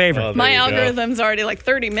 My favorite. Well, My there you go. algorithm's already like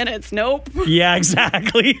 30 minutes. Nope. Yeah,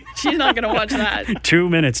 exactly. She's not going to watch that. 2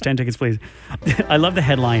 minutes, 10 tickets, please. I love the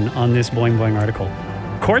headline on this Boing Boing article.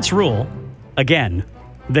 Courts rule, again,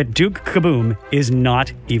 that Duke Kaboom is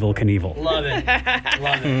not Evel Knievel. Love it.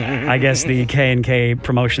 Love it. I guess the K&K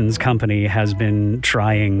Promotions company has been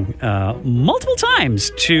trying multiple times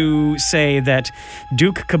to say that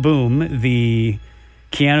Duke Kaboom, the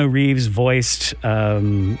Keanu Reeves voiced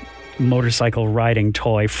motorcycle riding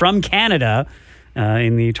toy from Canada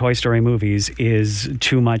in the Toy Story movies, is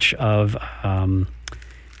too much of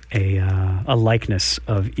a likeness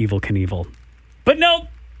of Evel Knievel. But no,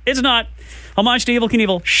 it's not. Homage to Evel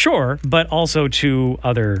Knievel, sure, but also to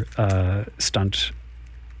other stunt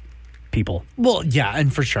people. Well, yeah,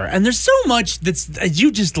 and for sure. And there's so much that's, as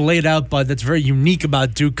you just laid out, Bud, that's very unique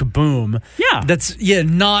about Duke Kaboom. Yeah. That's,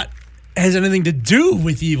 not has anything to do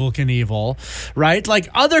with Evel Knievel, right? Like,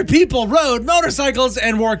 other people rode motorcycles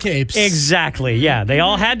and wore capes. Exactly, yeah. They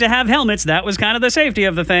all had to have helmets. That was kind of the safety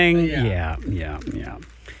of the thing. Yeah.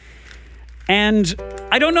 And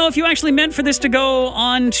I don't know if you actually meant for this to go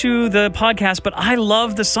on to the podcast, but I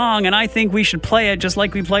love the song, and I think we should play it just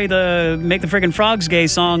like we play the Make the Friggin' Frogs Gay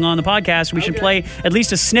song on the podcast. We should play at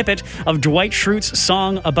least a snippet of Dwight Schrute's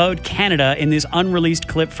song about Canada in this unreleased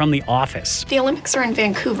clip from The Office. The Olympics are in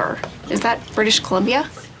Vancouver. Is that British Columbia?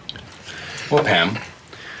 Well, Pam,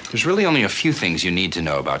 there's really only a few things you need to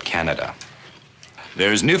know about Canada.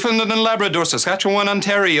 There's Newfoundland and Labrador, Saskatchewan,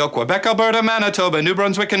 Ontario, Quebec, Alberta, Manitoba, New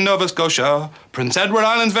Brunswick, and Nova Scotia. Prince Edward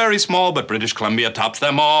Island's very small, but British Columbia tops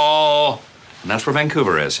them all. And that's where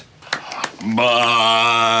Vancouver is.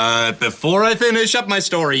 But before I finish up my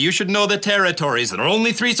story, you should know the territories. There are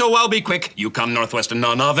only three, so I'll be quick. Yukon, Northwest, and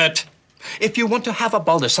none of it. If you want to have a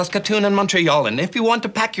ball, there's Saskatoon and Montreal. And if you want to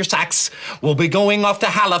pack your sacks, we'll be going off to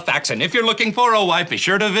Halifax. And if you're looking for a wife, be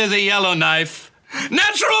sure to visit Yellowknife.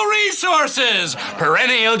 Natural resources!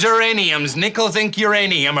 Perennial geraniums, nickel zinc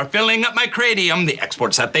uranium are filling up my cranium, the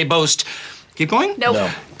exports that they boast. Keep going? Nope.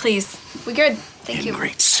 No. Please. We good. Thank you.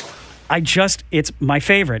 Great. It's my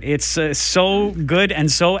favorite. It's so good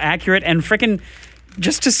and so accurate, and frickin'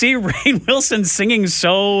 just to see Rainn Wilson singing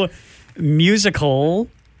so musically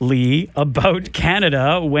about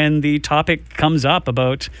Canada when the topic comes up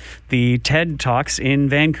about the TED Talks in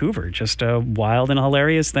Vancouver. Just a wild and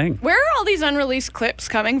hilarious thing. Where are all these unreleased clips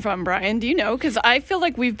coming from, Brian? Do you know? Because I feel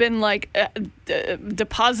like we've been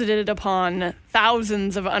deposited upon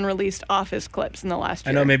thousands of unreleased Office clips in the last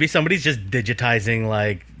year. I know, maybe somebody's just digitizing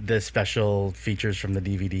like the special features from the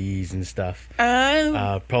DVDs and stuff.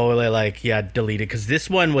 Probably deleted, because this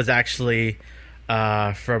one was actually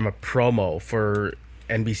from a promo for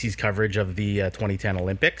NBC's coverage of the 2010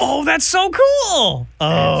 Olympics. Oh, that's so cool!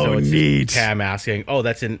 Oh, so it's neat. Pam asking,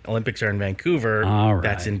 that's in Olympics are in Vancouver. All right.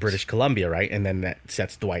 That's in British Columbia, right? And then that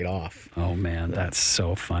sets Dwight off. Oh man, that's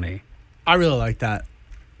so funny. I really like that.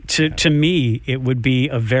 To me, it would be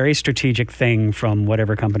a very strategic thing from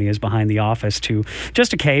whatever company is behind The Office to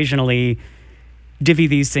just occasionally divvy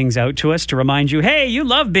these things out to us to remind you, hey, you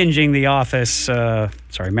love binging The Office.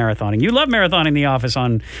 Marathoning. You love marathoning The Office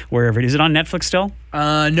on wherever it is. Is it on Netflix still?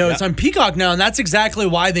 No, it's on Peacock now, and that's exactly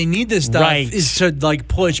why they need this stuff, Right. is to like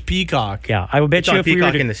push Peacock. Yeah, I would bet It's you on if we were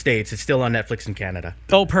Peacock to... in the States. It's still on Netflix in Canada.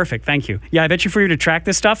 Oh, perfect. Thank you. Yeah, I bet you if we were to track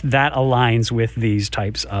this stuff, that aligns with these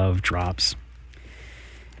types of drops.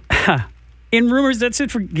 In rumors, that's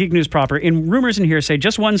it for Geek News proper. In rumors and hearsay,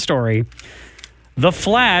 just one story. The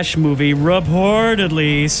Flash movie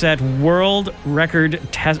reportedly set record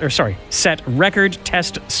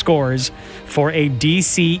test scores for a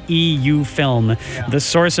DCEU film. Yeah. The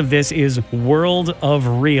source of this is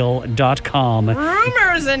worldofreal.com.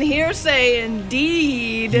 Rumors and hearsay,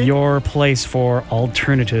 indeed. Your place for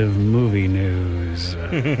alternative movie news.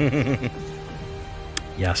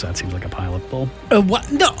 Yes, that seems like a pile of bull.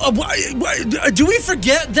 What? No. Do we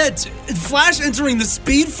forget that Flash entering the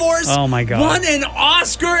Speed Force? Oh my God! Won an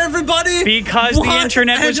Oscar, everybody. Because the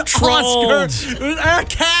internet was trolled.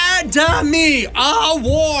 Academy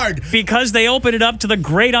Award. Because they opened it up to the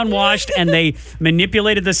great unwashed and they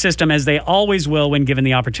manipulated the system as they always will when given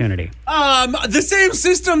the opportunity. The same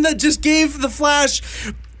system that just gave the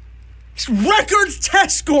Flash record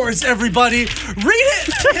test scores, everybody. Read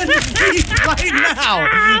it and read right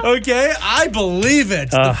now. Okay? I believe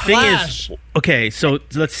it. The Flash. Thing is, okay, so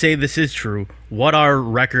let's say this is true. What are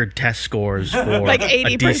record test scores for like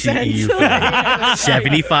 80%. a DCEU film?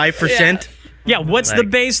 75%? Yeah, what's the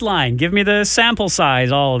baseline? Give me the sample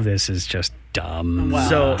size. All of this is just dumb.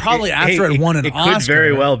 So Probably after it won an it Oscar. could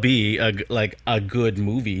very well be a good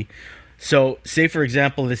movie. So, say for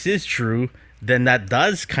example, this is true, then that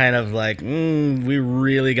does kind of like we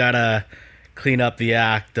really gotta clean up the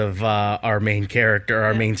act of our main character,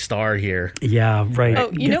 our main star here. Yeah, right.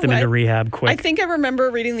 Oh, you Get know them into what? rehab quick. I think I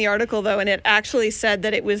remember reading the article, though, and it actually said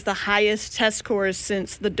that it was the highest test scores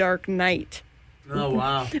since The Dark Knight, Oh,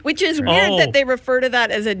 wow. which is weird Oh. that they refer to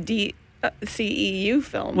that as a DCEU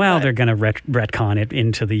film. Well, but they're going to retcon it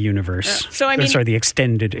into the universe. So, I mean, sorry, the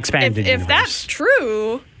expanded if universe. that's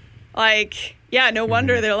true, like, yeah, no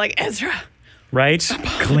wonder Mm-hmm. they're like, Ezra. Right?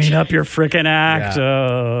 Clean up your frickin' act.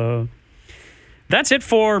 That's it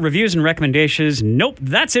for reviews and recommendations. Nope,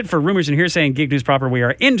 that's it for rumors and hearsay and Geek News Proper. We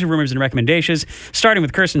are into rumors and recommendations, starting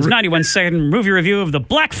with Kirsten's 91-second movie review of The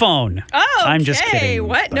Black Phone. Oh, I'm just kidding.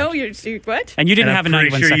 What? but- No, you're what? And you didn't And have I'm a pretty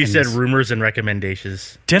 91 sure seconds. you said rumors and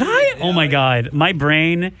recommendations. Did I? Oh my God. My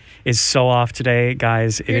brain is so off today,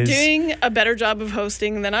 guys. It You're is. doing a better job of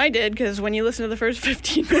hosting than I did, because when you listen to the first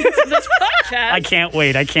 15 minutes of this podcast, I can't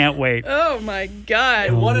wait. I can't wait. Oh my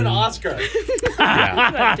God! Won an Oscar.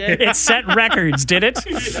 I did. It set records, did it?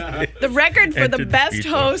 The record for the Entered the best future.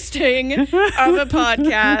 hosting of a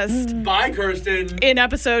podcast Bye, Kirsten. in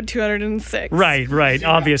episode 206. Right.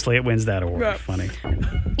 Obviously, it wins that award. Right. Funny.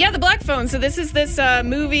 Yeah, The Black Phone. So this is this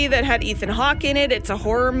movie that had Ethan Hawke in it. It's a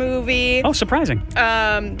horror movie. Oh, surprising.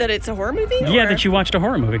 That it's a horror movie? Yeah, or- that you watched a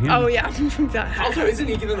horror movie. Yeah. Oh, yeah. Also, isn't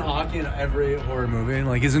Ethan Hawke in every horror movie?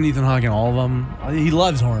 Like, isn't Ethan Hawke in all of them? He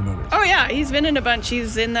loves horror movies. Oh, yeah. He's been in a bunch.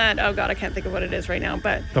 He's in that. Oh, God, I can't think of what it is right now.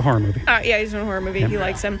 But The horror movie. yeah, he's in a horror movie. He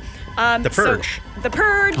likes him. The Purge. The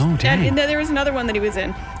Purge. Oh, dang. And there was another one that he was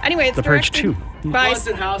in. Anyway, it's The Purge directed 2. by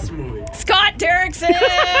Haunted House movie. Scott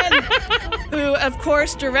Derrickson, who, of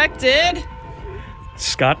course, directed.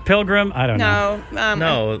 Scott Pilgrim. I don't know. No.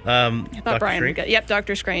 No, I thought Brian would Strange. get. Yep,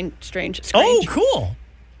 Doctor Strange. Oh, cool.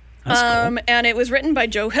 That's cool. And it was written by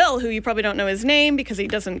Joe Hill, who you probably don't know his name because he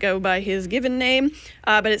doesn't go by his given name,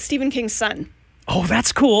 but it's Stephen King's son. Oh,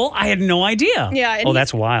 that's cool. I had no idea. Yeah. And Oh, he's-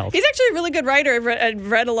 that's wild. He's actually a really good writer. I've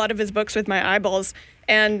read a lot of his books with my eyeballs,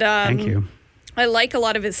 and Thank you. I like a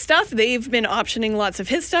lot of his stuff. They've been optioning lots of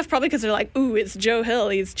his stuff, probably because they're like, ooh, it's Joe Hill.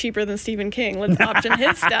 He's cheaper than Stephen King. Let's option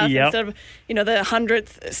his stuff Yep. instead of, the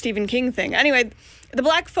 100th Stephen King thing. Anyway, The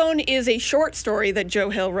Black Phone is a short story that Joe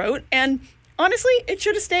Hill wrote, and honestly, it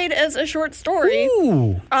should have stayed as a short story.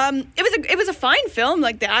 Ooh. It was a fine film.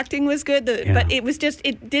 Like, the acting was good, Yeah. but it was just,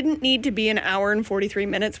 it didn't need to be an hour and 43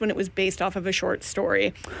 minutes when it was based off of a short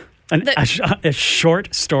story. A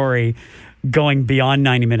short story going beyond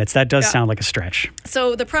 90 minutes. That does Yeah. sound like a stretch.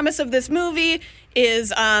 So the premise of this movie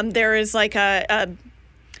is there is like a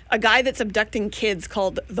guy that's abducting kids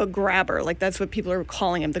called the Grabber. Like, that's what people are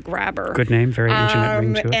calling him, the Grabber. Good name. Very ancient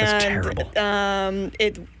ring to it. That's and,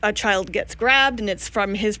 terrible. A child gets grabbed, and it's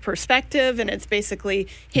from his perspective, and it's basically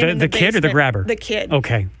him in The kid or the basement. grabber? The kid.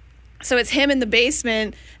 Okay. So it's him in the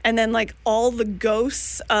basement, and then like all the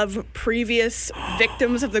ghosts of previous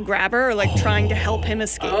victims of the Grabber are like trying to help him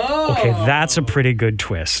escape. Okay, that's a pretty good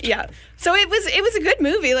twist. Yeah. So it was a good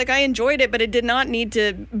movie. Like, I enjoyed it, but it did not need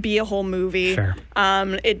to be a whole movie. Fair.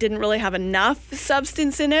 It didn't really have enough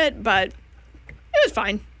substance in it, but it was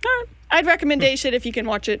fine. I'd recommend it if you can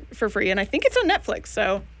watch it for free, and I think it's on Netflix.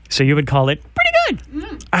 So you would call it pretty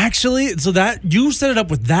good. Actually, so that you set it up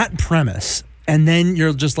with that premise, and then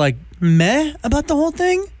you're just like meh about the whole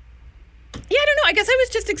thing. Yeah, I don't know. I guess I was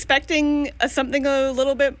just expecting something a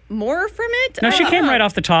little bit more from it. No, she came right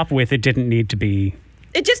off the top with it didn't need to be.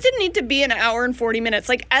 It just didn't need to be an hour and 40 minutes.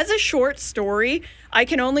 Like, as a short story, I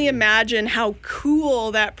can only imagine how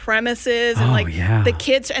cool that premise is. And, yeah. the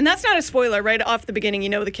kids, and that's not a spoiler, right off the beginning,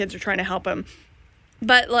 the kids are trying to help him.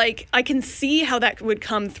 But, like, I can see how that would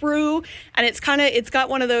come through. And it's got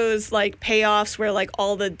one of those, like, payoffs where, like,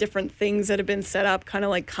 all the different things that have been set up kind of,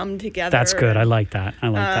 like, come together. That's good. I like that.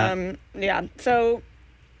 that. Yeah. So,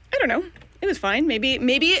 I don't know. It was fine.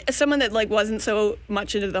 Maybe someone that, like, wasn't so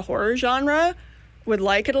much into the horror genre would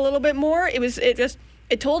like it a little bit more.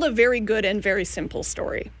 It told a very good and very simple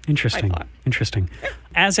story. Interesting. I thought. Interesting.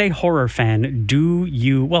 As a horror fan, do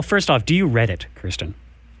you Reddit, Kirsten?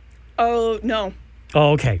 Oh, no.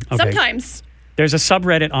 Oh, okay. Sometimes. There's a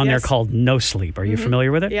subreddit on there Yes. called No Sleep. Are you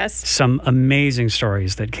familiar with it? Yes. Some amazing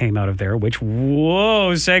stories that came out of there, which,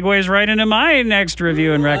 segues right into my next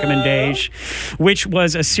review and recommendation, which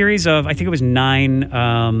was a series of, I think it was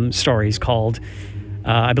 9 stories called,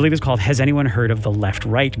 I believe it's called Has Anyone Heard of the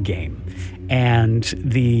Left-Right Game? And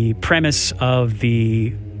the premise of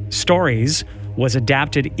the stories was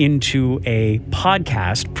adapted into a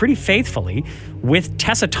podcast pretty faithfully with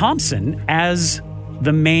Tessa Thompson as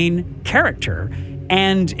the main character.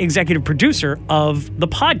 and executive producer of the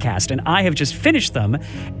podcast. And I have just finished them,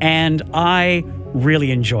 and I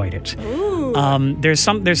really enjoyed it. There's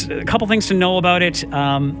a couple things to know about it.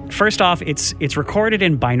 First off, it's recorded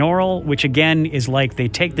in binaural, which again is like they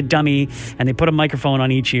take the dummy and they put a microphone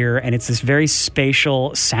on each ear, and it's this very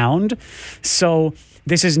spatial sound. So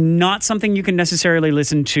this is not something you can necessarily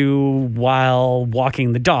listen to while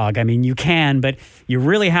walking the dog. I mean, you can, but you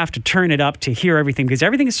really have to turn it up to hear everything, because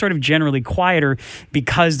everything is sort of generally quieter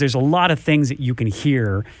because there's a lot of things that you can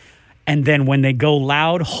hear. And then when they go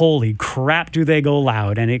loud, holy crap, do they go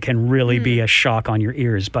loud. And it can really be a shock on your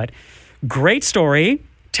ears. But great story.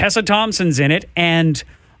 Tessa Thompson's in it. And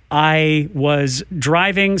I was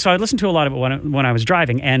driving. So I listened to a lot of it when I was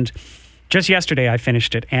driving. And just yesterday I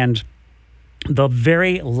finished it. And the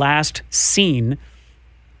very last scene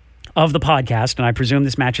of the podcast, and I presume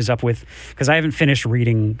this matches up with, because I haven't finished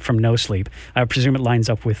reading from No Sleep, I presume it lines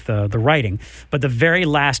up with the writing, but the very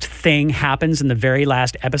last thing happens in the very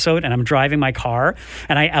last episode, and I'm driving my car,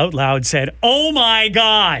 and I out loud said, "Oh my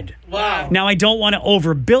God." Wow. Now, I don't want to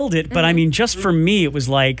overbuild it, but I mean, just for me, it was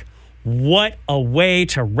like, what a way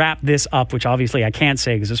to wrap this up, which obviously I can't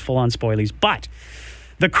say because it's full on spoilies, but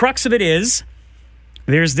the crux of it is,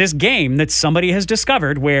 there's this game that somebody has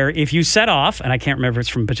discovered where if you set off, and I can't remember if it's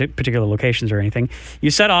from particular locations or anything, you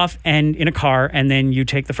set off and in a car, and then you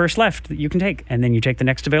take the first left that you can take, and then you take the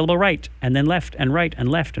next available right, and then left and right and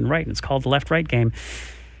left and right. And it's called the left-right game.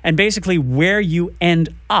 And basically where you end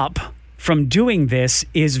up from doing this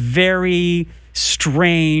is very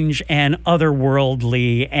strange and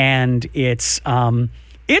otherworldly, and it's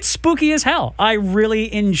spooky as hell. I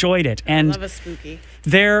really enjoyed it. And I love a spooky.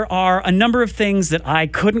 there are a number of things that I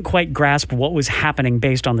couldn't quite grasp what was happening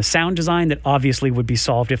based on the sound design that obviously would be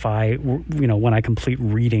solved if I, when I complete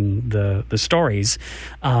reading the stories.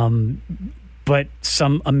 But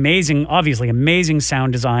some amazing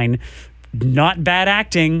sound design, not bad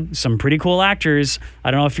acting, some pretty cool actors.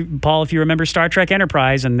 I don't know if you remember Star Trek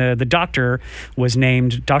Enterprise, and the doctor was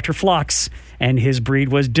named Dr. Phlox, and his breed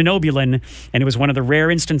was Denobulan, and it was one of the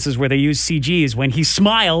rare instances where they used CGs. When he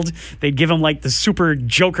smiled, they'd give him like the super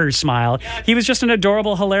Joker smile. He was just an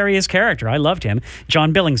adorable, hilarious character. I loved him.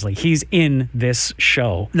 John Billingsley, he's in this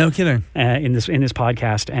show. No kidding. In this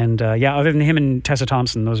podcast, and other than him and Tessa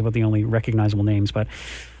Thompson, those are about the only recognizable names, but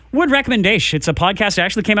would recommendation. It's a podcast that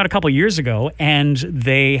actually came out a couple years ago, and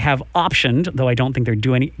they have optioned, though I don't think they're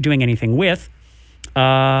doing anything with,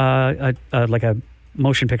 like a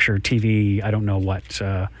motion picture, TV. I don't know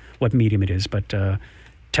what medium it is, but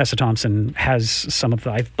Tessa Thompson has some of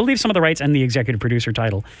the rights and the executive producer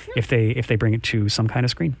title if they bring it to some kind of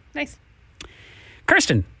screen. Nice.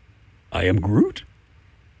 Kirsten, I am Groot.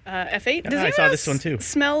 F8. Does I saw this one too.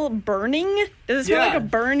 Smell burning? Does it smell like a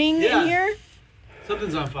burning in here?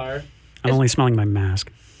 Something's on fire. I'm only smelling my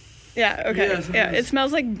mask. Yeah, okay. Yeah, it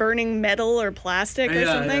smells like burning metal or plastic or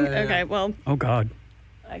something. Yeah. Okay, well, Oh, God.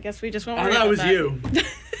 I guess we just won't I worry thought it about was that. you.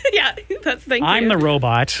 Yeah, thank you. I'm the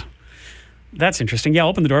robot. That's interesting. Yeah,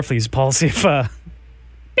 open the door, please, Paul. See if... beep,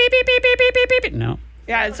 beep, beep, beep, beep, beep, beep. No.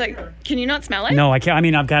 Yeah, it's like, can you not smell it? No, I can't. I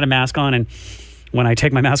mean, I've got a mask on, and when I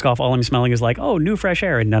take my mask off, all I'm smelling is like, oh, new fresh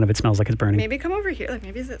air, and none of it smells like it's burning. Maybe come over here. Like,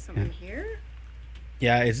 maybe is it something here?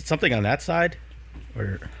 Yeah, is it something on that side?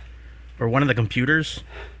 Or one of the computers?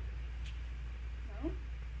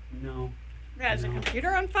 No. Yeah, is the computer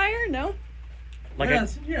on fire? No? Like,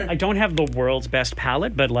 Yes, here. I don't have the world's best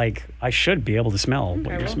palate, but, like, I should be able to smell what Okay,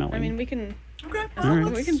 you're well, smelling. I mean, we can... Okay.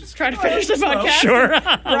 We can try to finish the podcast. Sure.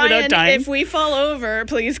 Without Ryan, time. if we fall over,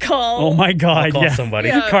 please call. Oh, my God. I'll call yeah. somebody.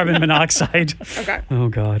 Yeah. Carbon monoxide. Okay. Oh,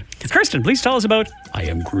 God. Kirsten, please tell us about I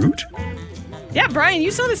Am Groot. Yeah, Brian,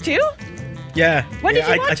 you saw this too? Yeah. When did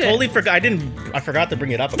you watch I it? totally forgot. I forgot to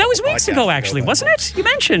bring it up. That was weeks ago, actually, wasn't it? You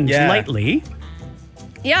mentioned lightly.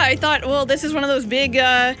 Yeah, I thought, well, this is one of those big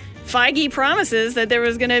Feige promises that there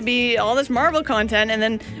was going to be all this Marvel content, and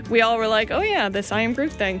then we all were like, oh yeah, this I Am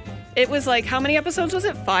Groot thing. It was like, how many episodes was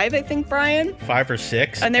it? 5, I think, Brian? 5 or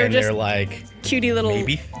 6. And they're like cutie little...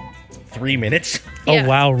 maybe 3 minutes. Yeah. Oh,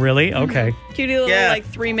 wow, really? Okay. Cutie little, Yeah. like,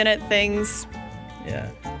 3-minute things. Yeah.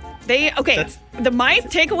 My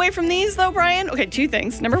takeaway from these, though, Brian, okay, 2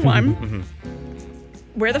 things. Number 1,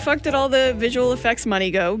 where the fuck did all the visual effects money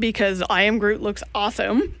go? Because I Am Groot looks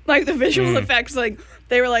awesome. Like, the visual effects, like,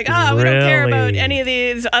 they were like, we don't care about Really? any of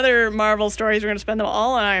these other Marvel stories. We're going to spend them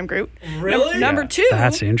all on I Am Groot. Really? Number 2,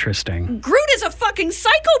 That's interesting. Groot is a fucking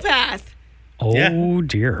psychopath. Oh, Yeah.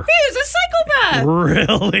 dear. He is a psychopath.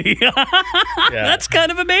 Really? Yeah. That's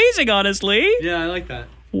kind of amazing, honestly. Yeah, I like that.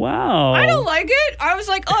 Wow. I don't like it. I was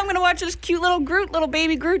like, I'm going to watch this cute little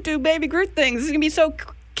baby Groot do baby Groot things. This is going to be so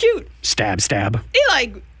cute. Stab, stab. He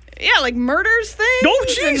like murders things. Oh,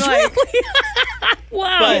 and, jeez, like, really?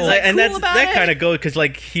 Wow. But like, and cool about that it? kind of goes because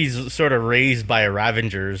like he's sort of raised by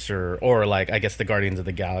Ravengers or like I guess the Guardians of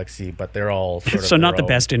the Galaxy, but they're all sort of So not their the own-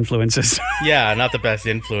 best influences. Yeah, not the best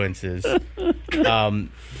influences.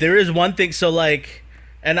 There is one thing. So like,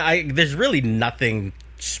 and there's really nothing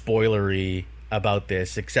spoilery about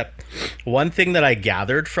this except one thing that I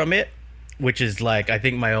gathered from it, which is like I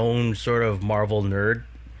think my own sort of Marvel nerd.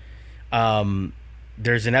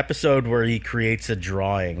 There's an episode where he creates a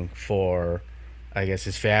drawing for, I guess,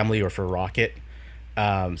 his family or for Rocket.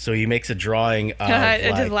 So he makes a drawing of I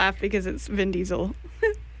like, just laugh because it's Vin Diesel.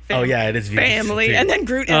 oh yeah, it is Vin Diesel, Family, too. and then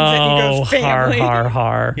Groot ends it and he Oh, goes har, family. har,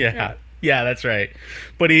 har. Yeah, that's right.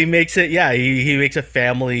 But he makes it. Yeah, he makes a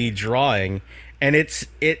family drawing, and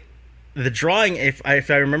the drawing. If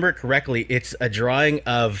I remember it correctly, it's a drawing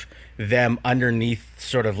of them underneath,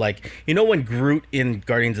 sort of like when Groot in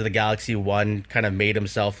Guardians of the Galaxy 1 kind of made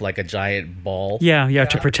himself like a giant ball. Yeah, you have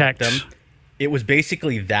to protect them. It was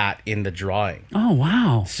basically that in the drawing. Oh,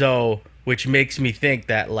 wow. So, which makes me think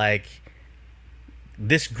that like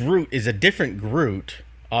this Groot is a different Groot,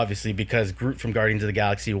 obviously, because Groot from Guardians of the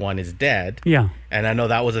Galaxy 1 is dead. Yeah. And I know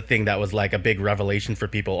that was a thing that was like a big revelation for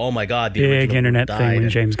people. Oh my God, the Big original internet Groot thing died, when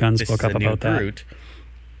and James Gunn this spoke is up a new about that. Groot.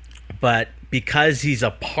 But because he's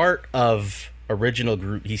a part of original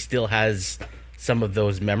Groot, he still has some of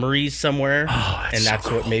those memories somewhere. And that's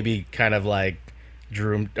what maybe kind of like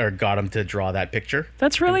drew him or got him to draw that picture.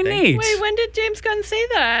 That's really thing. neat. Wait, when did James Gunn say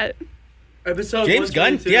that? Episode James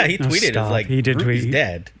Gunn, 122. yeah, he Oh, tweeted. It's stop. like He did Groot tweet. is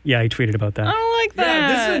dead. Yeah, he tweeted about I that. don't like that. Yeah,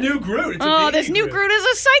 this is a new Groot. It's a Oh, baby this new Groot is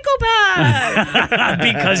a psychopath.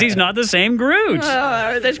 Because he's not the same Groot.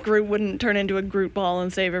 This Groot wouldn't turn into a Groot ball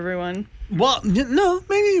and save everyone. Well, no,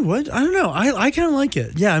 maybe he would. I don't know. I kind of like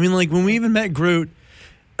it. Yeah, I mean, like when we even met Groot,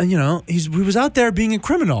 he was out there being a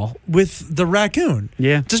criminal with the raccoon.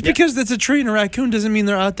 Yeah. Just because it's a tree and a raccoon doesn't mean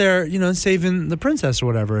they're out there, saving the princess or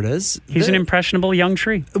whatever it is. He's an impressionable young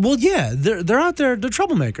tree. Well, yeah, they're out there. They're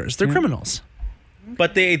troublemakers. They're criminals.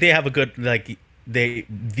 But they have a good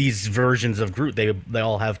these versions of Groot. They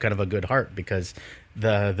all have kind of a good heart because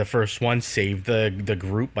the first one saved the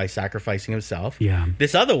group by sacrificing himself. Yeah.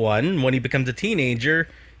 This other one, when he becomes a teenager,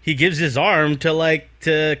 he gives his arm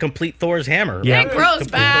to complete Thor's hammer. Yeah. It grows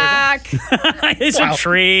back. It's a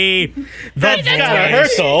tree. That's kind of hurt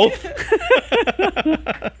though.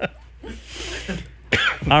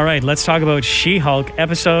 All right, let's talk about She-Hulk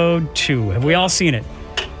episode 2. Have we all seen it?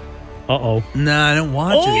 Uh-oh. Nah, I didn't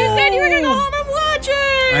watch it. You yet. said you were going to go home and watch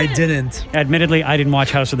it. I didn't. Admittedly, I didn't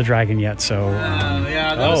watch House of the Dragon yet, so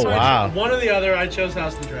Yeah. Oh, wow. One or the other. I chose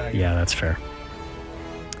House of the Dragon. yeah, that's fair.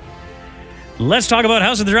 Let's talk about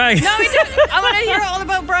House of the Dragon. No, we didn't. I want to hear all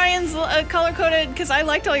about Brian's color-coded, because I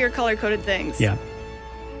liked all your color-coded things. Yeah.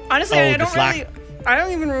 Honestly, Oh, I the don't Slack. I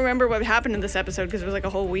don't even remember what happened in this episode because it was like a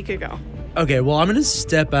whole week ago. Okay, well, I'm gonna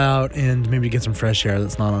step out and maybe get some fresh air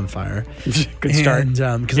that's not on fire. Good start.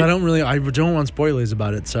 And because I don't want spoilers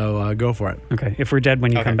about it, so go for it. Okay, if we're dead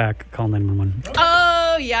when you Okay. come back, call 911.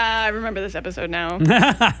 Oh, yeah, I remember this episode now.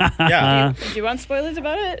 Yeah. Do you want spoilers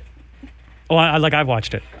about it? Oh, I've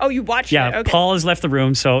watched it. Oh, you watched Yeah, it? Okay. Paul has left the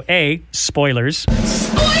room, so spoilers.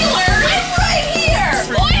 Spoiler! I'm right here!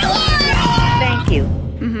 Spoiler! Thank you.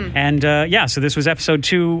 And so this was episode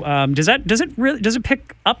 2. Does it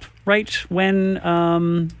pick up right when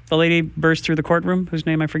the lady burst through the courtroom, whose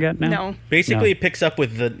name I forget now? No. Basically, No. it picks up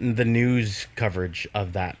with the news coverage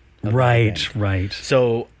of that. of that Right, event. right.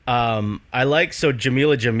 So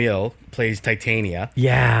Jamila Jamil plays Titania,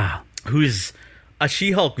 Yeah. who's a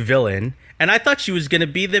She-Hulk villain, and I thought she was going to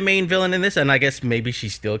be the main villain in this, and I guess maybe she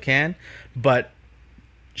still can, but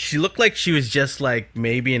she looked like she was just like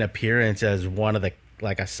maybe an appearance as one of the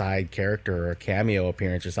like a side character or a cameo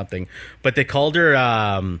appearance or something. But they called her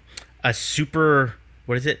a super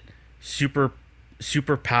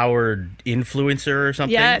powered influencer or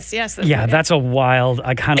something. Yes. That's Yeah, that's a wild.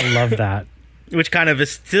 I kind of love that. Which kind of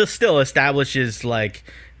is still establishes like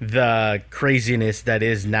the craziness that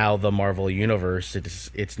is now the Marvel universe.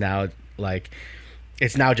 It's now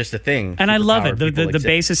just a thing. And I love it. Superpowered The people exist.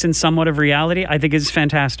 basis in somewhat of reality, I think, is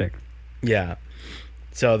fantastic. Yeah.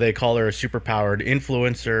 So they call her a superpowered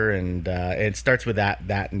influencer, and it starts with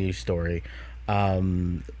that news story.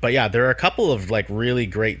 But yeah, there are a couple of like really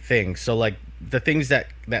great things. So like the things that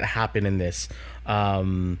happen in this,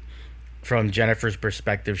 from Jennifer's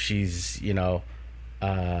perspective, she's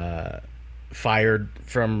fired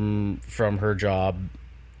from her job,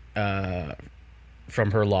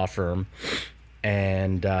 from her law firm,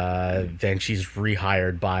 and then she's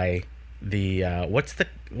rehired by the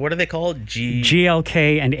what are they called?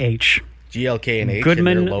 GLK and H. GLK and H.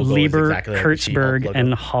 Goodman, and their logo is Lieber, exactly like the She-Hulk Kurtzberg, logo.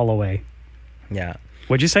 and Holloway. Yeah.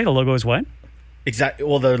 What'd you say? The logo is what? Exactly.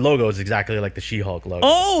 Well, the logo is exactly like the She-Hulk logo.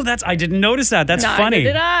 Oh, I didn't notice that. That's Neither funny.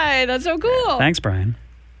 did I. That's so cool. Thanks, Brian.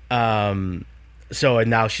 So and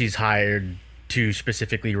now she's hired to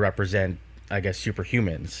specifically represent, I guess,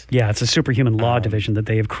 superhumans. Yeah, it's a superhuman law division that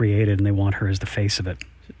they have created, and they want her as the face of it.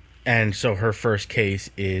 And so her first case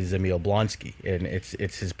is Emil Blonsky, and it's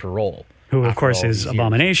his parole. Who, of after course, all is these years.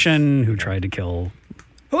 Abomination, who tried to kill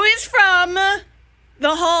Who is from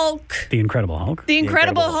the Hulk? the Incredible Hulk. The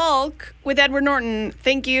Incredible Incredible Hulk with Edward Norton.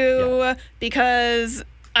 Thank you, because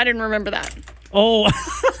I didn't remember that. Oh,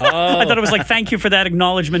 I thought it was like, thank you for that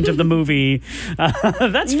acknowledgement of the movie.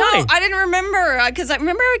 That's No, funny. I didn't remember, because I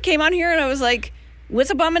remember I came on here and I was like, what's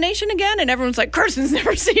Abomination again? And everyone's like, Carson's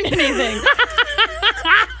never seen anything.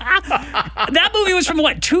 That movie was from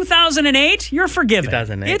what, 2008? You're forgiven.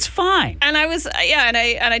 2008. It's fine. And I was, and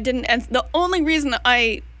I didn't, and the only reason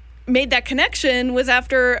I made that connection was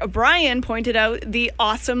after Brian pointed out the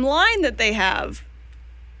awesome line that they have.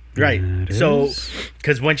 Right. That So, is-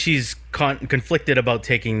 because when she's conflicted about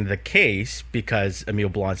taking the case because Emil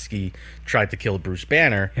Blonsky tried to kill Bruce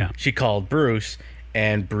Banner, Yeah. she called Bruce,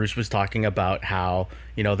 and Bruce was talking about how,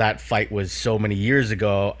 that fight was so many years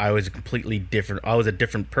ago. I was completely different. I was a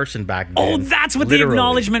different person back then. Oh, that's what literally. the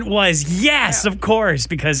acknowledgement was. Yes, of course,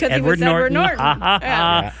 because 'Cause he Edward was Edward Norton. Norton. Ha, ha, ha.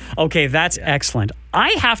 Yeah. Okay, that's excellent.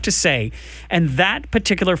 I have to say, and that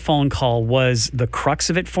particular phone call was the crux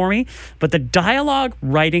of it for me, but the dialogue,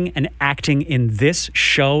 writing, and acting in this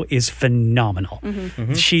show is phenomenal.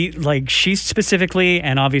 Mm-hmm. She specifically,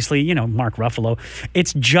 and obviously, Mark Ruffalo,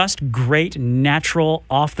 it's just great, natural,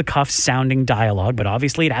 off-the-cuff sounding dialogue, but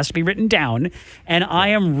obviously it has to be written down, and I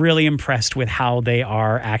am really impressed with how they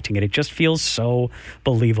are acting it. It just feels so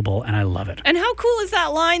believable, and I love it. And how cool is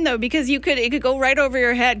that line though? Because it could go right over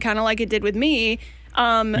your head, kind of like it did with me.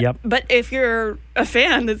 Yep. But if you're a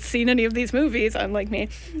fan that's seen any of these movies, unlike me,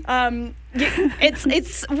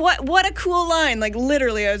 it's what a cool line. Like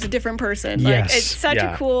literally, I was a different person. Yes. Like it's such a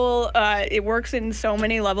Yeah. cool. It works in so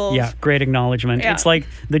many levels. Yeah, great acknowledgement. Yeah. It's like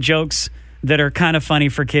the jokes that are kind of funny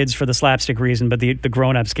for kids for the slapstick reason, but the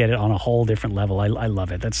grown-ups get it on a whole different level. I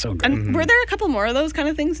love it. That's so good. And were there a couple more of those kind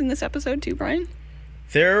of things in this episode too, Brian?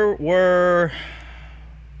 There were.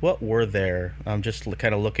 What were there? I'm just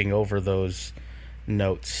kind of looking over those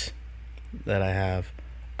notes that I have.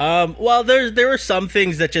 Well, there were some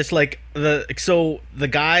things that just like the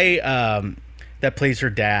guy that plays her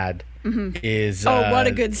dad is What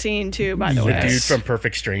a good scene too, by the the way. dude from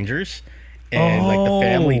Perfect Strangers, and like the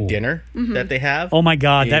family dinner that they have. Oh my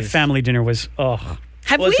God, that is- family dinner was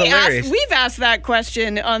Have Well, it's hilarious. we've asked that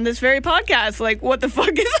question on this very podcast, like what the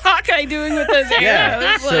fuck is Hawkeye doing with those arrows?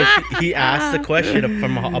 Yeah, so Like, he asked the question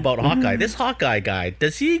about Hawkeye. This Hawkeye guy,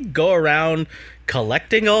 does he go around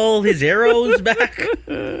collecting all his arrows back?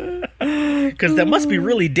 Because that must be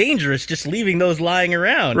really dangerous, just leaving those lying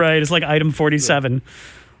around. right. It's like item 47.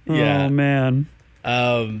 Yeah. Oh man.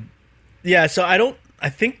 Yeah, so I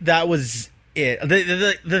think that was it.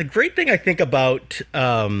 The great thing I think about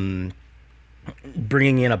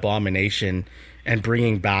bringing in Abomination and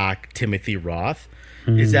bringing back Timothy Roth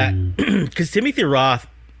is that because Timothy Roth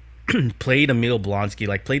played Emil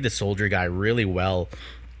Blonsky, played the soldier guy really well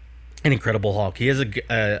in Incredible Hulk. He has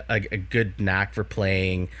a good knack for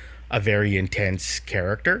playing a very intense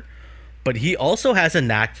character, but he also has a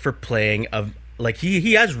knack for playing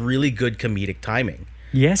he has really good comedic timing.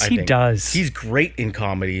 Yes, I he think. does. He's great in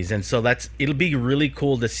comedies, and so it'll be really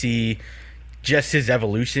cool to see just his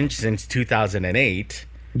evolution since 2008,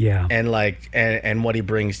 yeah. and and what he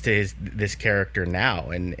brings to this character now,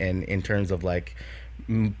 and in terms of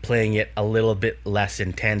playing it a little bit less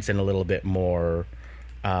intense and a little bit more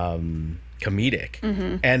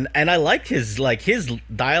comedic. And I liked his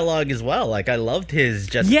dialogue as well. I loved his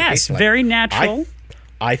justification. Yes, very natural.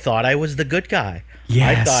 I thought I was the good guy. I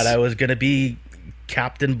Yes. thought I was gonna be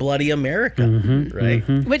Captain Bloody America, right?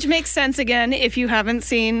 which makes sense again if you haven't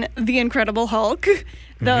seen The Incredible Hulk.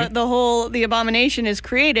 The Abomination is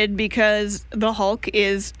created because the Hulk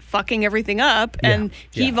is fucking everything up, and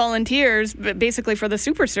he Yeah. volunteers basically for the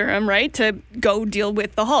super serum, right, to go deal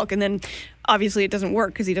with the Hulk, and then obviously it doesn't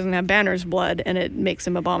work because he doesn't have Banner's blood, and it makes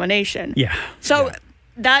him Abomination. Yeah. So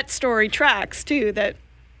that story tracks too. That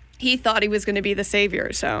he thought he was going to be the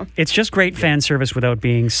savior. So It's just great fan service without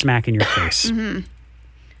being smack in your face.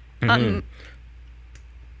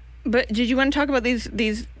 But did you want to talk about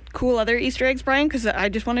these cool other Easter eggs, Brian? Because I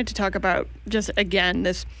just wanted to talk about just again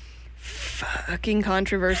this fucking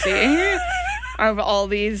controversy of all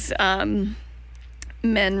these men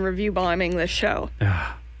review bombing this show.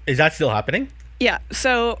 Is that still happening? Yeah,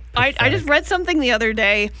 so I just read something the other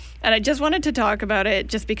day, and I just wanted to talk about it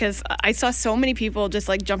just because I saw so many people just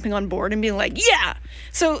like jumping on board and being like, yeah.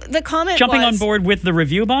 So the comment Jumping was, on board with the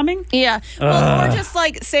review bombing? Yeah. Well, or just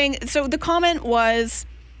like saying, so the comment was,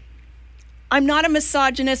 I'm not a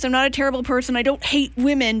misogynist. I'm not a terrible person. I don't hate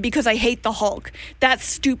women because I hate the Hulk. That's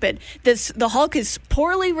stupid. The Hulk is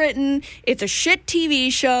poorly written. It's a shit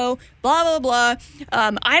TV show. Blah, blah, blah.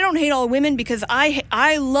 I don't hate all women because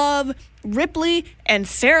I love Ripley and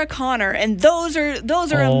Sarah Connor, and those are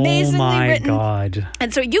amazingly written. Oh my God.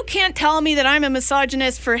 And so you can't tell me that I'm a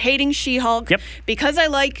misogynist for hating She-Hulk Yep. because I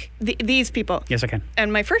like these people. Yes, I can.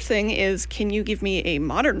 And my first thing is, can you give me a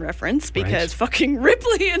modern reference? Because Right. fucking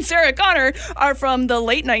Ripley and Sarah Connor are from the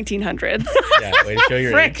late 1900s. Yeah, way to show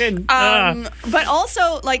your age. Frickin'. But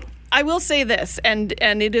also, like, I will say this, and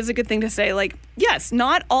it is a good thing to say, like, yes,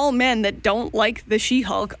 not all men that don't like the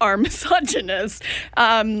She-Hulk are misogynists.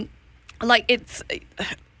 Like, it's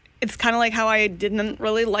kind of like how I didn't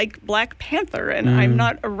really like Black Panther, and I'm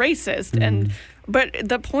not a racist. But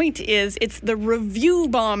the point is, it's the review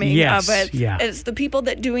bombing Yes, of it. yeah. It's the people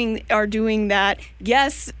that are doing that.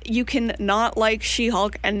 Yes, you can not like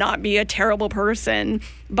She-Hulk and not be a terrible person,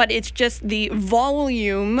 but it's just the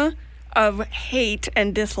volume of hate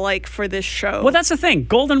and dislike for this show. Well, that's the thing.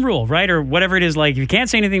 Golden rule, right? Or whatever it is, like, if you can't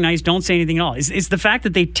say anything nice, don't say anything at all. It's the fact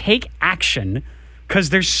that they take action because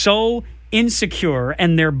they're so insecure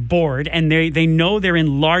and they're bored and they know they're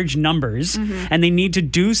in large numbers and they need to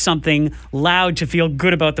do something loud to feel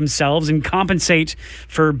good about themselves and compensate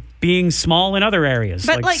for being small in other areas,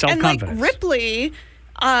 but like self-confidence. And like Ripley,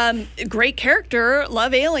 great character,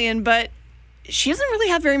 love Alien, but she doesn't really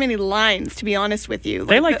have very many lines, to be honest with you.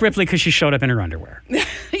 They like Ripley because she showed up in her underwear.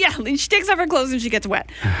 Yeah, she takes off her clothes and she gets wet.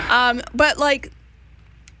 But like,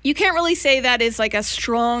 you can't really say that is like a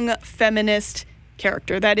strong feminist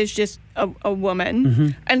character. That is just a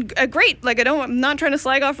woman, and a great. Like, I'm not trying to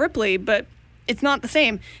slag off Ripley, but it's not the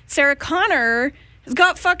same. Sarah Connor has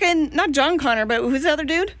got fucking not John Connor, but who's the other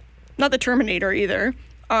dude? Not the Terminator either.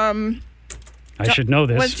 I should know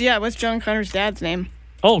this. What's John Connor's dad's name?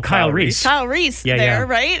 Oh, Kyle Reese. Kyle Reese Yeah, there, yeah.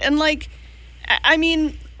 right? And like, I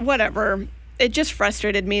mean, whatever. It just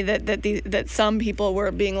frustrated me that some people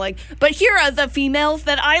were being like, but here are the females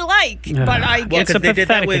that I like. But I Well, get It's a because they did that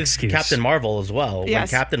pathetic with excuse. Captain Marvel as well. When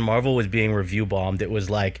Yes. Captain Marvel was being review bombed, it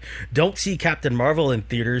was like, don't see Captain Marvel in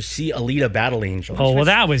theaters, see Alita Battle Angel. Oh, well,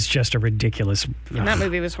 that was just a ridiculous... and that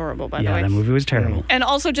movie was horrible, by the yeah, way. that movie was terrible. And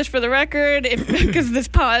also, just for the record, because this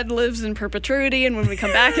pod lives in perpetuity, and when we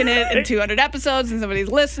come back in 200 episodes and somebody's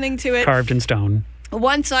listening to it, Carved in stone.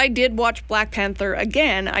 once I did watch Black Panther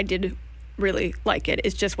again, I did really like it.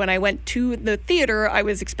 It's just when I went to the theater, I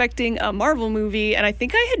was expecting a Marvel movie, and I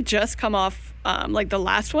think I had just come off, like the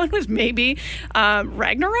last one was maybe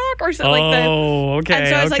Ragnarok or something like that. Oh, okay, And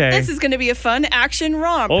so I was okay. like, this is going to be a fun action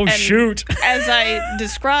romp. Oh, And shoot. As I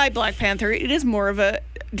described Black Panther, it is more of a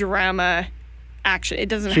drama action. It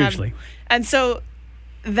doesn't Hugely. have... And so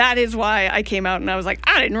that is why I came out and I was like,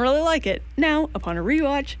 I didn't really like it. Now, upon a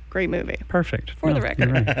rewatch, great movie. Perfect. For the record.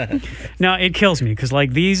 you're right. No, it kills me because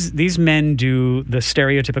like these men do the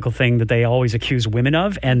stereotypical thing that they always accuse women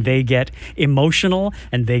of, and they get emotional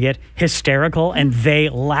and they get hysterical and they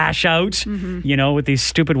lash out, you know, with these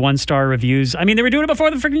stupid 1-star reviews. I mean, they were doing it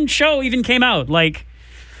before the freaking show even came out. Like,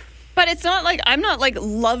 But it's not like I'm not like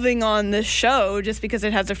loving on this show just because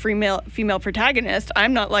it has a female protagonist.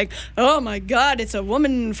 I'm not like, oh my God, it's a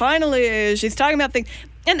woman finally. She's talking about things.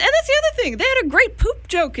 And that's the other thing. They had a great poop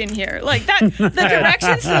joke in here. Like that, the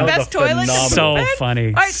directions to the That was best a toilet. to phenomenal- poop So in,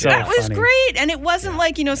 funny. So that was funny. great. And it wasn't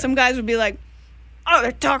like, you know, some guys would be like, oh,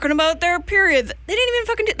 they're talking about their periods. They didn't even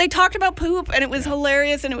fucking they talked about poop, and it was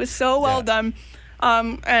hilarious, and it was so well done.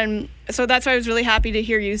 And so that's why I was really happy to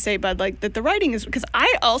hear you say, Bud, like that the writing is, because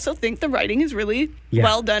I also think the writing is really Yeah.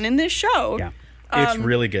 well done in this show. yeah. It's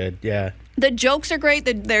really good, yeah. The jokes are great.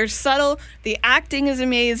 They're subtle. The acting is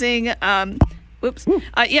amazing. I'm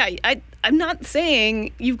not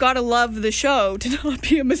saying you've got to love the show to not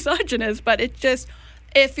be a misogynist, but it's just,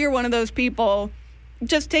 if you're one of those people,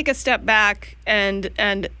 just take a step back and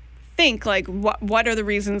think like, what are the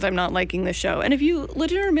reasons I'm not liking this show? And if you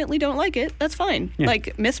legitimately don't like it, that's fine. Yeah.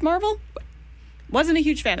 Like Miss Marvel, wasn't a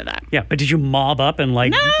huge fan of that. Yeah, but did you mob up and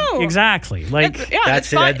like... No! Exactly. Like...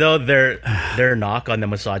 That's it. fine. Though their knock on the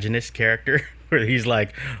misogynist character, where he's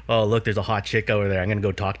like, "Oh, look, there's a hot chick over there. I'm gonna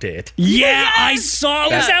go talk to it." Yeah, I saw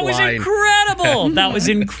That that was line. incredible. That was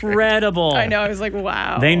incredible. I know. I was like,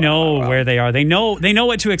 wow. They know where they are. They know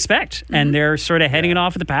what to expect, and they're sort of heading it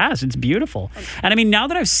off at the pass. It's beautiful. And I mean, now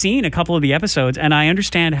that I've seen a couple of the episodes and I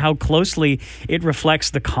understand how closely it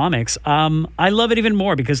reflects the comics, I love it even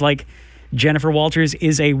more because like Jennifer Walters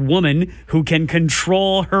is a woman who can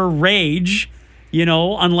control her rage,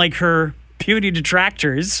 unlike her beauty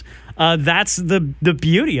detractors. That's the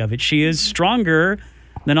beauty of it. She is stronger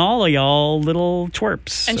than all of y'all little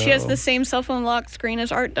twerps. And she has the same cell phone lock screen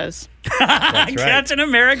as Art does. That's right. Captain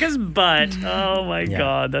America's butt. Oh, my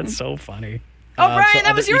God. That's so funny. Oh, Brian, so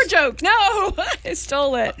that was other- your joke. No, I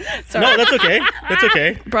stole it. Sorry. No, that's okay. That's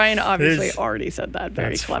okay. Brian obviously There's- already said that. Very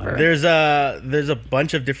That's clever. There's a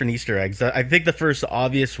bunch of different Easter eggs. I think the first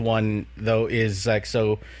obvious one though is like,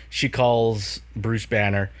 so she calls Bruce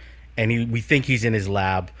Banner, and we think he's in his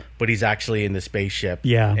lab, but he's actually in the spaceship.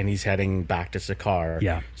 Yeah. And he's heading back to Sakaar.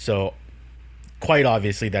 Yeah. So quite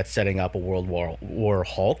obviously that's setting up a World War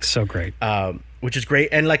Hulk. So great. Which is great.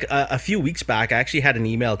 And like a few weeks back, I actually had an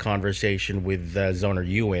email conversation with Zoner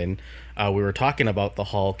Ewan. We were talking about the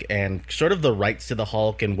Hulk and sort of the rights to the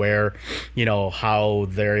Hulk and where, how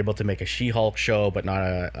they're able to make a She-Hulk show, but not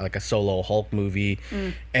a solo Hulk movie.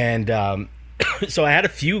 And so I had a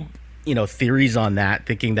few, theories on that,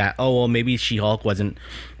 thinking that, maybe She-Hulk wasn't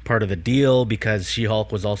part of the deal because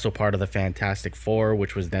She-Hulk was also part of the Fantastic Four,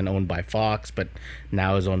 which was then owned by Fox, but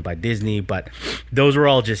now is owned by Disney. But those were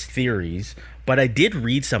all just theories. But I did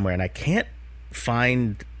read somewhere, and I can't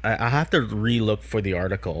find. I have to re-look for the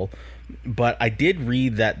article. But I did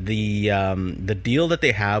read that the deal that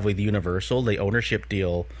they have with Universal, the ownership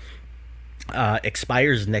deal,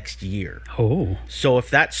 expires next year. Oh. So if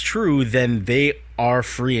that's true, then they are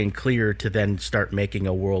free and clear to then start making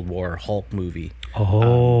a World War Hulk movie.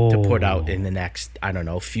 To put out in the next,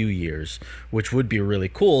 few years, which would be really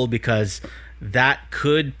cool because that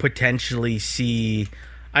could potentially see,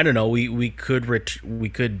 we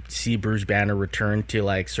could see Bruce Banner return to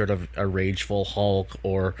like sort of a rageful Hulk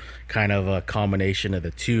or kind of a combination of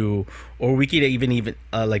the two, or we could even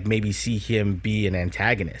like maybe see him be an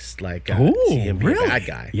antagonist, like see him be a bad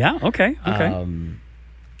guy. Yeah. Okay.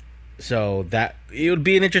 So that it would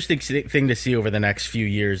be an interesting thing to see over the next few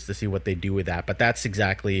years to see what they do with that. But that's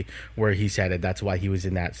exactly where he's headed. That's why he was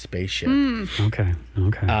in that spaceship. Okay.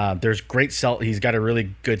 There's great he's got a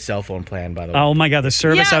really good cell phone plan, by the way. Oh my God, the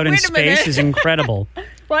service Yeah, out in wait a minute. space is incredible.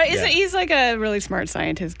 Well, Yeah. he's like a really smart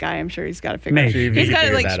scientist guy. I'm sure he's got to figure Maybe. out. Maybe He's he got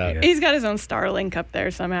figured that out. he's got his own Starlink up there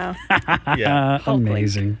somehow. Yeah. Hulk link.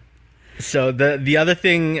 Amazing. So the other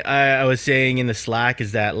thing I was saying in the Slack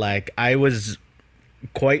is that like I was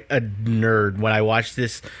quite a nerd when I watched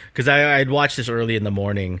this because I had watched this early in the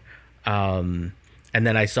morning, and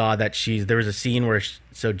then I saw that there was a scene where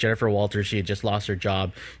Jennifer Walters, she had just lost her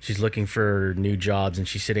job. She's looking for new jobs, and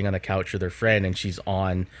she's sitting on the couch with her friend, and she's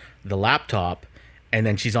on the laptop, and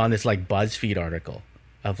then she's on this like BuzzFeed article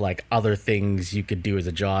of like other things you could do as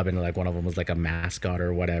a job, and like one of them was like a mascot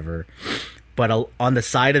or whatever. But on the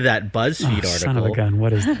side of that BuzzFeed article, Son of a gun.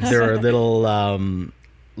 What is this? there are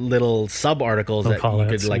little sub articles that you call-outs,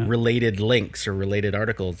 could like yeah. related links or related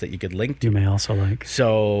articles that you could link to. You may also like.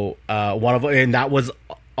 So one of them, and that was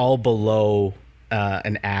all below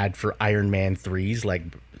an ad for Iron Man 3's like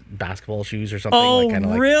basketball shoes or something. Oh, like, kinda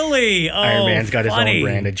like really? Iron Man's got funny. his own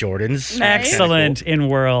brand of Jordans. Nice. Excellent Kinda in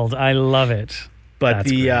world. I love it. cool. But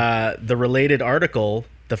That's the related article,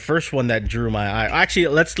 the first one that drew my eye. Actually,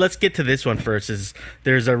 let's get to this one first.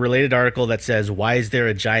 There's a related article that says, "Why is there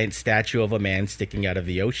a giant statue of a man sticking out of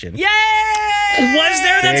the ocean?" Yay! Was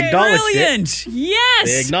there? That's acknowledged it. brilliant. Yes.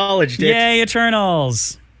 They acknowledged it. Yay,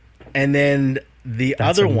 Eternals. And then the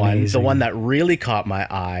That's other one, the amazing. one that really caught my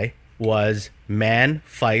eye, was man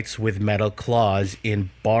fights with metal claws in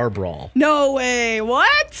bar brawl. No way.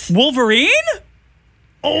 What? Wolverine?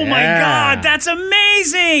 Oh my Yeah. God, that's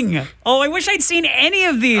amazing. Oh, I wish I'd seen any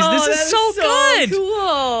of these. Oh, this that is so good.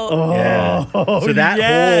 Cool. Yeah. So that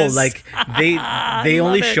yes. whole like they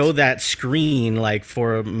only love it. show that screen like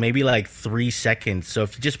for maybe like 3 seconds. So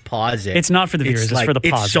if you just pause it, It's not for the viewers, it's like, for the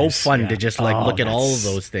It's so pausers. fun Yeah. to just like Oh, look at all of that's-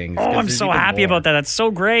 those things. Oh, 'cause I'm there's so even happy more. about that. That's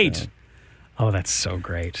so great. Oh, that's so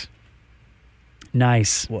great.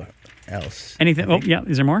 Nice. What else? Anything? Oh, yeah.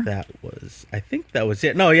 Is there more? I think that was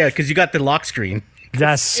it. No, yeah, because you got the lock screen.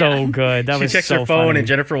 That's so good. That She was checks so her phone, funny. and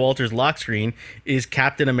Jennifer Walters' lock screen is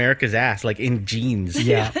Captain America's ass, like in jeans.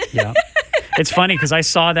 Yeah, yeah. It's funny because I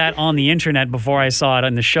saw that on the internet before I saw it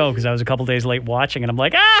on the show because I was a couple days late watching, and I'm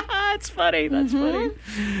like, it's funny. That's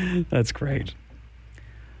funny. That's great.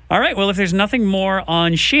 All right. Well, if there's nothing more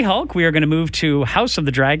on She-Hulk, we are going to move to House of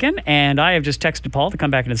the Dragon, and I have just texted Paul to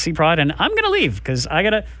come back into the C-Prod, and I'm going to leave because I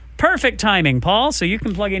got a perfect timing, Paul. So you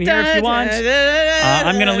can plug in here if you want.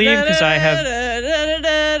 I'm going to leave because I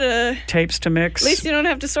have tapes to mix. At least you don't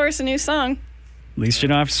have to source a new song. At least you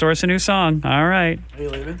don't have to source a new song. All right. Are you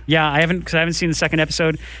leaving? Yeah, I haven't because I haven't seen the second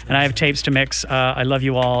episode, and I have tapes to mix. I love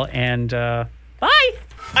you all, and bye.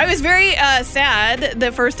 I was very sad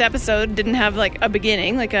the first episode didn't have like a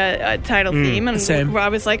beginning, like a title theme. And same. I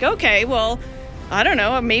was like, okay, well, I don't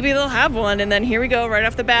know, maybe they'll have one. And then here we go, right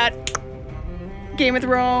off the bat, Game of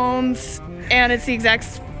Thrones, and it's the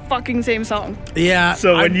exact fucking same song. Yeah.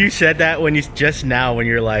 So when you said that, when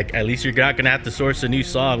you're like, at least you're not gonna have to source a new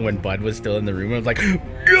song. When Bud was still in the room, I was like,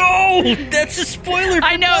 no, that's a spoiler. For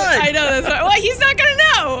I know. Bud. That's why. Well, he's not gonna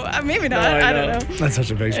know. Maybe not. No, I I don't know. know. That's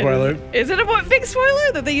such a big spoiler. Is it a big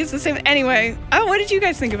spoiler that they use the same? Anyway, what did you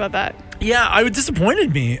guys think about that? Yeah, it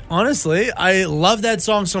disappointed me, honestly. I love that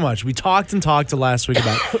song so much. We talked last week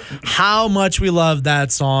about how much we love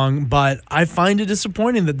that song, but I find it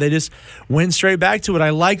disappointing that they just went straight back to it.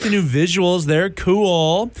 I like the new visuals. They're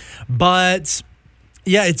cool, but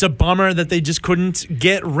yeah, it's a bummer that they just couldn't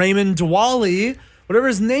get Raymond Dwally, whatever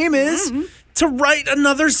his name is, to write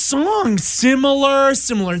another song. Similar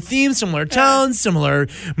themes, similar tones, similar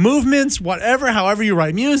movements, whatever, however you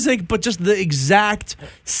write music, but just the exact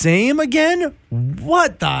same again?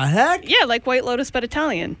 What the heck? Yeah, like White Lotus, but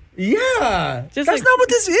Italian. Yeah. Just That's like- not what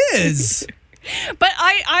this is. But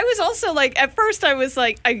I was also like, at first I was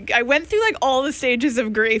like, I went through like all the stages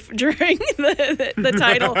of grief during the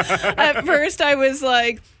title. At first I was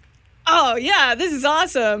like, oh yeah, this is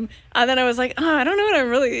awesome. And then I was like, oh, I don't know what I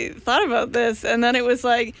really thought about this. And then it was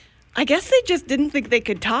like, I guess they just didn't think they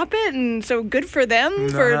could top it. And so good for them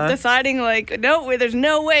for deciding like, no, there's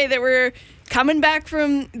no way that we're coming back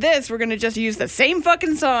from this. We're going to just use the same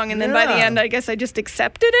fucking song. And then by the end, I guess I just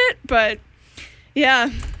accepted it. But yeah.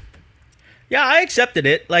 Yeah, I accepted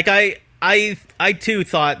it. Like I too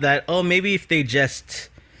thought that, oh, maybe if they just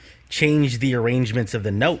change the arrangements of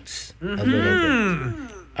the notes a little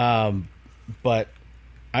bit. But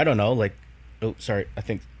I don't know. Like, oh, sorry, I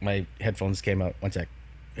think my headphones came out. One sec.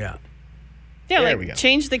 Yeah. Yeah, There we like go.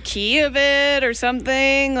 change the key of it or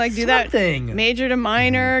something. Like do Something. that major to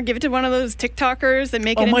minor. Give it to one of those TikTokers that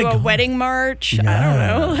make Oh it my into a God. wedding march. I don't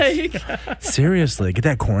know, like Seriously, get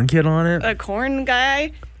that corn kid on it. a corn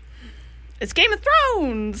guy. It's Game of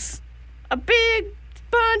Thrones. A big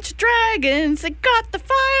bunch of dragons. They got the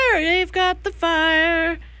fire. They've got the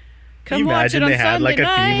fire. Can Come you watch it imagine on they had Sunday like a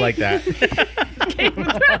night. theme like that? Game of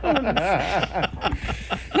Thrones.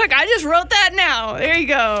 Look, I just wrote that now. There you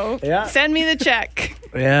go. Yeah. Send me the check.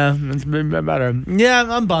 Yeah, it's been better. Yeah,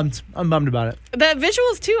 I'm bummed. I'm bummed about it. The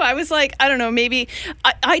visuals too. I was like, I don't know, maybe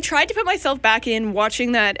I tried to put myself back in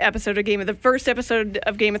watching that episode of the first episode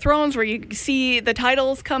of Game of Thrones where you see the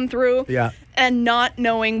titles come through. Yeah. And not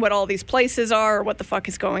knowing what all these places are or what the fuck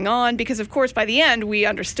is going on, because of course by the end we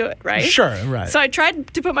understood, right? Sure, right. So I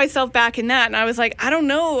tried to put myself back in that, and I was like, I don't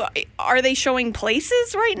know, are they showing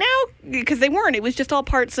places right now? Because they weren't. It was just all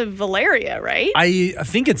parts of Valeria, right? I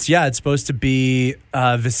think it's supposed to be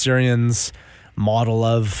Viserion's model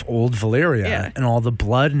of old Valyria Yeah. and all the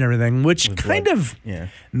blood and everything, which kind of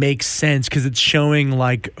makes sense because it's showing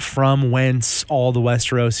like from whence all the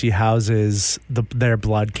Westerosi houses their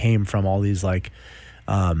blood came from, all these like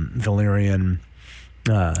Valyrian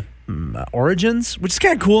origins, which is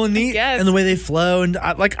kind of cool and neat, guess. and the way they flow. And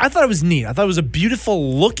I thought it was neat. I thought it was a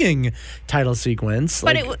beautiful looking title sequence,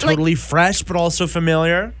 But like it w- totally fresh but also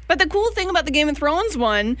familiar. But the cool thing about the Game of Thrones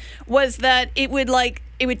one was that it would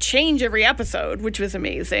change every episode, which was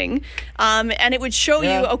amazing. And it would show you,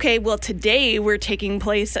 okay, well, today we're taking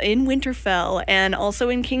place in Winterfell and also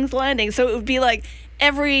in King's Landing. So it would be like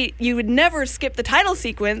you would never skip the title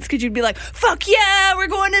sequence because you'd be like, fuck yeah, we're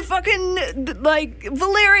going to fucking like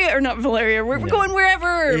Valeria, or not Valeria, we're going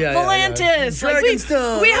wherever, Volantis. Like,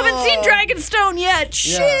 Dragonstone. we haven't seen Dragonstone yet.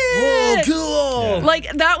 Shit. Whoa, cool.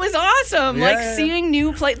 Like, that was awesome. Seeing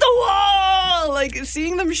new play, the wall, like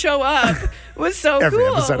seeing them show up was so Every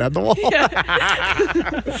cool. episode had the wall.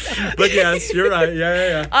 But yes, you're right.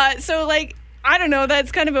 Yeah. So like, I don't know.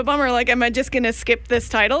 That's kind of a bummer. Like, am I just gonna skip this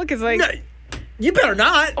title? Because like, No, you better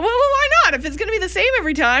not. well, why not? If it's gonna be the same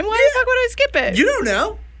every time, why the fuck would I skip it? You don't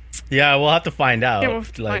know. Yeah, we'll have to find out. Yeah, we'll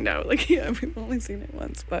have to find out. Like, yeah, we've only seen it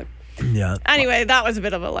once, but Yeah. anyway, that was a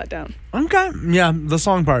bit of a letdown. Okay. Yeah, the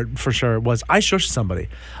song part for sure was I shushed somebody.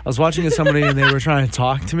 I was watching somebody and they were trying to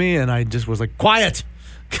talk to me, and I just was like, quiet.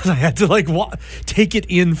 Because I had to like take it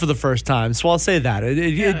in for the first time. So I'll say that.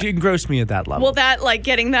 It engrossed me at that level. Well, that like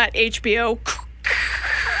getting that HBO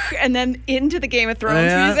and then into the Game of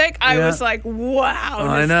Thrones music, I was like, wow.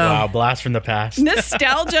 I know. Wow, blast from the past.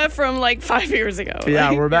 Nostalgia from like 5 years ago. Yeah,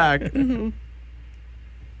 Like, we're back. The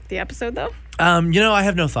episode though? I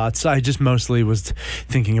have no thoughts. I just mostly was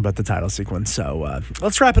thinking about the title sequence. So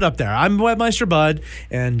let's wrap it up there. I'm Webmeister Bud,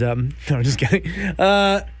 and no, I'm just kidding.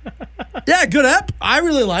 Yeah, good ep. I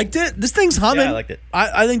really liked it. This thing's humming. Yeah, I liked it.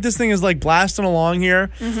 I think this thing is like blasting along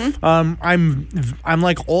here. I'm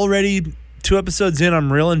like already 2 episodes in.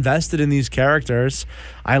 I'm real invested in these characters.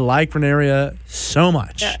 I like Renaria so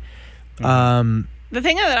much. Yeah. The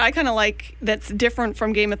thing that I kind of like that's different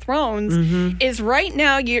from Game of Thrones is right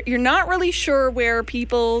now you're not really sure where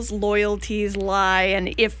people's loyalties lie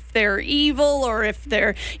and if they're evil or if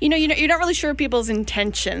they're, you're not really sure people's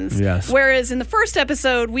intentions. Yes. Whereas in the first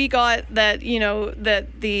episode, we got that,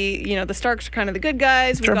 that the Starks are kind of the good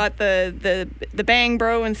guys. Sure. We got the Bang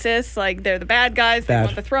Bro and Sis, like they're the bad guys. They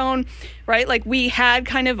want the throne, right? Like we had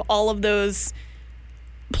kind of all of those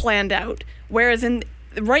planned out. Whereas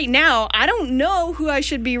right now, I don't know who I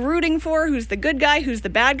should be rooting for, who's the good guy, who's the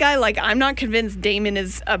bad guy. Like, I'm not convinced Daemon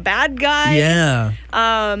is a bad guy. Yeah.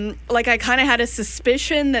 Like, I kind of had a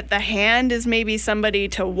suspicion that the Hand is maybe somebody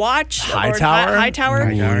to watch. Hightower?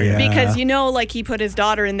 Hightower. Yeah. Because, like, he put his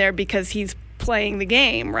daughter in there because he's playing the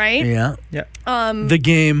game, right? Yeah. Yeah. The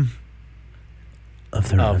game of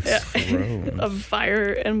the Of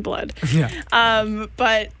fire and blood. Yeah.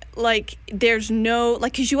 But like there's no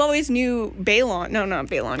like because you always knew Balon. No, not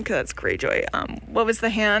Balon because that's Greyjoy. What was the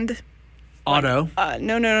Hand? Otto.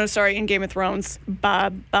 No. Sorry, in Game of Thrones,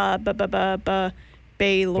 Baelor.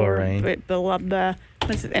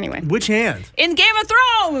 What's it? Anyway, Which Hand? in Game of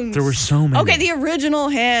Thrones, There were so many. Okay, the original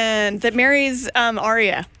Hand that marries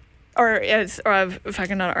Arya, or if I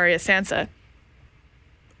can not Arya, Sansa.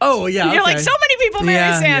 Oh, yeah. You're okay. like, so many people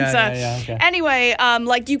marry Sansa. Yeah, okay. Anyway,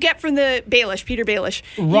 like you get from the Baelish, Peter Baelish,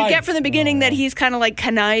 you Right. get from the beginning that he's kind of like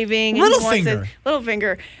conniving. And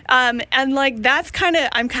Littlefinger. And like that's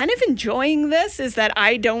I'm kind of enjoying this is that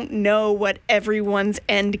I don't know what everyone's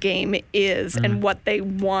end game is and what they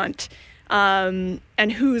want and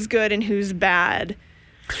who's good and who's bad.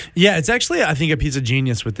 Yeah, it's actually, I think, a piece of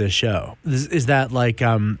genius with this show. Is that like,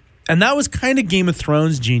 and that was kind of Game of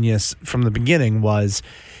Thrones genius from the beginning was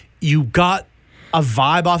you got a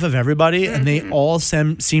vibe off of everybody and they all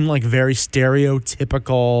seem like very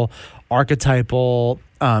stereotypical, archetypal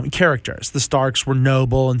characters. The Starks were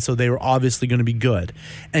noble and so they were obviously going to be good.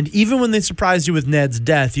 And even when they surprised you with Ned's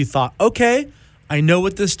death, you thought, okay, I know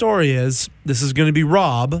what this story is. This is going to be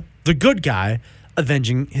Robb, the good guy,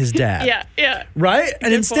 avenging his dad. Yeah. Right?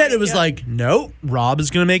 And Good instead point, it was yeah. like, no, Robb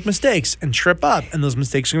is going to make mistakes and trip up, and those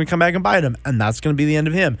mistakes are going to come back and bite him, and that's going to be the end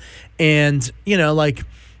of him. And, like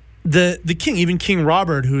the king, even King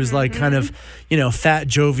Robert, who is like kind of, fat,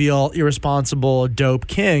 jovial, irresponsible, dope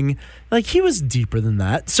king, like he was deeper than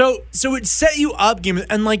that. So it set you up,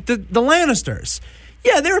 and like the Lannisters.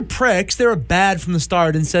 Yeah, they were pricks. They were bad from the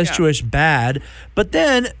start, incestuous bad. But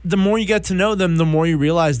then the more you get to know them, the more you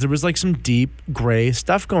realize there was like some deep gray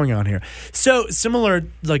stuff going on here. So similar,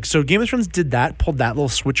 so Game of Thrones did that, pulled that little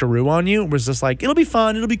switcheroo on you. It was just like, it'll be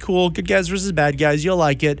fun, it'll be cool, good guys versus bad guys, you'll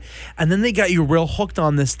like it. And then they got you real hooked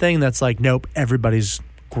on this thing that's like, nope, everybody's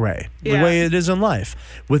gray. The Yeah. way it is in life.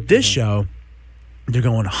 With this show, they're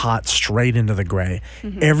going hot straight into the gray.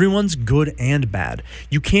 Everyone's good and bad.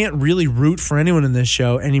 You can't really root for anyone in this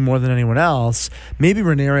show any more than anyone else. Maybe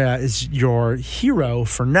Rhaenyra is your hero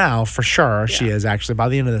for now, for sure. She is actually. By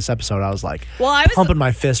the end of this episode, I was like pumping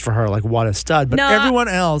my fist for her, like what a stud. But everyone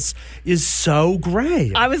else is so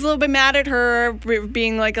gray. I was a little bit mad at her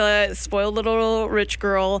being like a spoiled little rich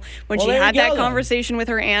girl when she had that conversation with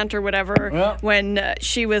her aunt or whatever, when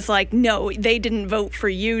she was like, no, they didn't vote for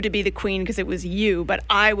you to be the queen because it was you, but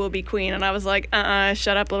I will be queen. And I was like,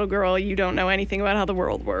 shut up, little girl. You don't know anything about how the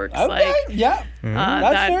world works. Okay, yeah.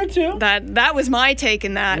 That's fair too. That was my take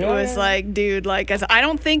in that. It was like, dude, like, I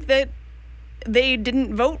don't think that they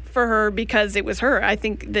didn't vote for her because it was her. I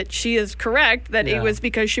think that she is correct that it was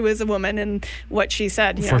because she was a woman and what she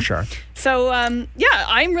said. You know? Sure. So, I'm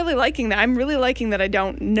really liking that. I'm really liking that I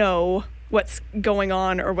don't know what's going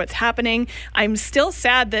on or what's happening. I'm still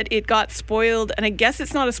sad that it got spoiled, and I guess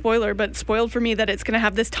it's not a spoiler, but spoiled for me that it's going to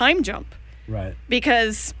have this time jump. Right.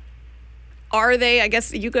 Because are they, I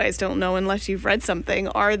guess you guys don't know unless you've read something,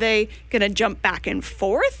 are they going to jump back and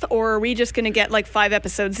forth, or are we just going to get like 5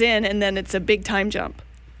 episodes in and then it's a big time jump?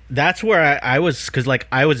 That's where I was, because like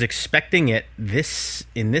I was expecting it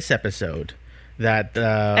in this episode that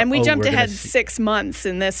and we jumped ahead 6 months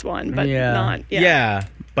in this one, but not yeah,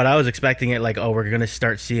 but I was expecting it like, we're gonna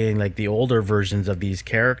start seeing like the older versions of these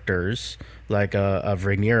characters, like of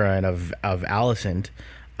Rhaenyra and of Alicent,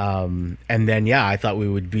 and then I thought we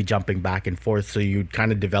would be jumping back and forth, so you'd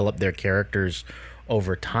kind of develop their characters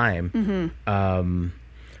over time.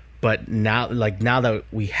 But now that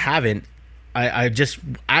we haven't,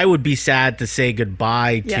 I would be sad to say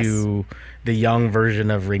goodbye to the young version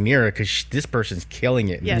of Rhaenyra because this person's killing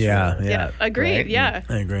it. Yes. Yeah. Agreed. Right? Yeah.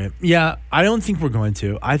 I agree. Yeah, I don't think we're going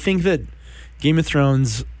to. I think that Game of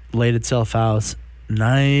Thrones laid itself out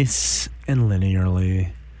nice and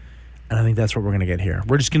linearly. And I think that's what we're going to get here.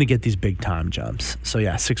 We're just going to get these big time jumps. So,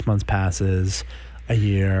 yeah, 6 months passes, a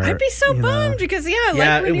year. I'd be so bummed because, I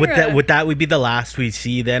like Rhaenyra. Would that be the last we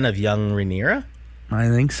see then of young Rhaenyra? I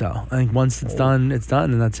think so. I think once it's done,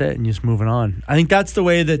 and that's it, and you're just moving on. I think that's the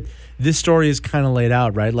way that this story is kind of laid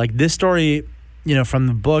out, right? Like this story, from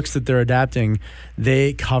the books that they're adapting,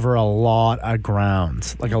 they cover a lot of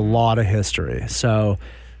ground, like a lot of history. So,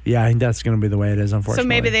 yeah, I think that's going to be the way it is, unfortunately. So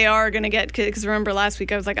maybe they are going to get, because remember last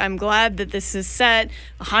week I was like, I'm glad that this is set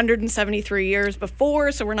 173 years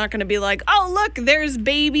before, so we're not going to be like, oh, look, there's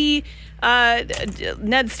baby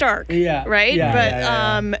Ned Stark. Yeah. Right?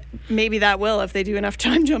 Yeah, but maybe that will, if they do enough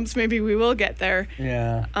time jumps, maybe we will get there.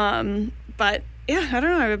 Yeah. But yeah, I don't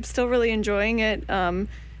know. I'm still really enjoying it.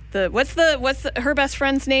 What's her best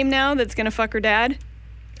friend's name now that's going to fuck her dad?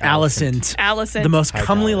 Alicent. Alicent. The most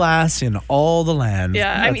comely lass in all the land.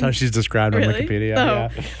 Yeah, That's how she's described on Wikipedia. Oh.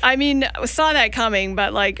 Yeah. I mean, I saw that coming,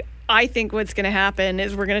 but I think what's going to happen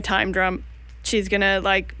is we're going to time jump. She's going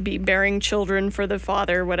to be bearing children for the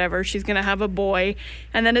father, whatever. She's going to have a boy.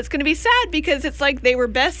 And then it's going to be sad because it's like they were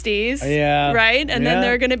besties. Yeah. Right? And then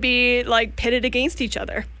they're going to be pitted against each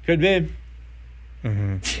other. Could be.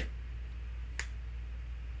 Mm-hmm.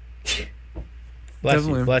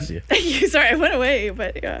 Bless you. Sorry, I went away,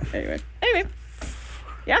 but yeah. Anyway.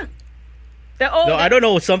 Yeah. No, I don't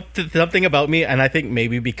know, something about me, and I think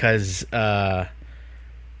maybe because of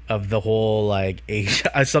the whole age,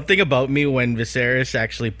 something about me when Viserys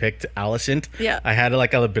actually picked Alicent. Yeah. I had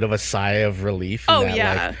a bit of a sigh of relief. Oh,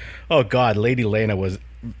 yeah. Oh God, Lady Lena was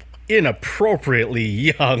inappropriately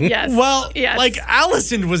young. Yes. Well, yes.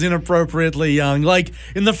 Alicent was inappropriately young.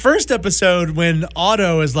 In the first episode when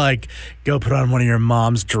Otto is go put on one of your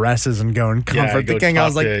mom's dresses and go and comfort the king. I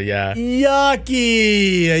was yucky.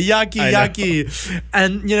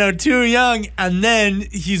 And, too young. And then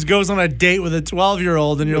he goes on a date with a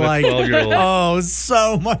 12-year-old and you're like, 12-year-old. Oh,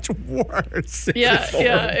 so much worse.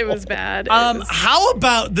 Yeah, it was bad. How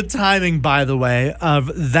about the timing, by the way,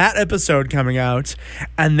 of that episode coming out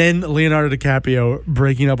and then Leonardo DiCaprio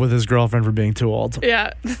breaking up with his girlfriend for being too old?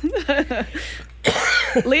 Yeah.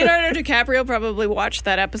 Leonardo DiCaprio probably watched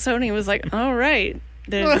that episode and he was like, all right,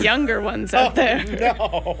 there's younger ones out there. No.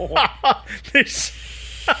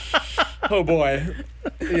 Oh boy.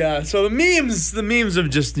 Yeah, so the memes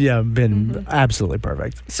have just been absolutely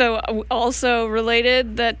perfect. So also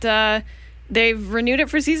related that they've renewed it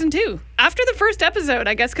for season 2 after the first episode,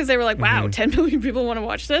 I guess, because they were like, wow, 10 million people want to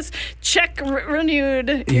watch this. Check,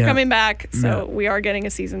 renewed. You're coming back. So we are getting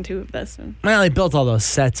a season 2 of this. Well, they built all those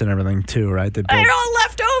sets and everything too, right? They're all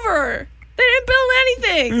left over. They didn't build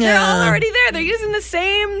anything. They're all already there. They're using the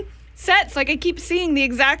same sets. I keep seeing the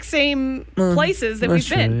exact same places that we've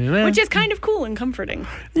been, which is kind of cool and comforting.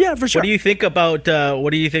 Yeah, for sure. What do you think about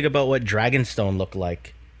what Dragonstone looked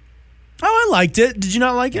like? Oh, I liked it. Did you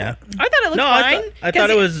not like it? I thought it looked fine. I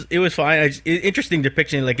thought it was fine. Interesting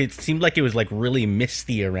depiction. It seemed like it was really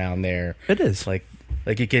misty around there. It is. You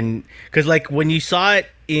can, because when you saw it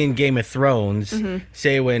in Game of Thrones,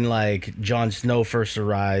 say when Jon Snow first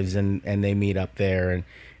arrives and they meet up there, and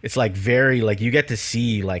it's very you get to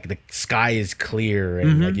see the sky is clear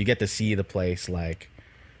and you get to see the place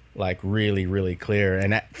really, really clear.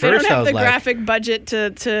 And at first they I don't was have the graphic budget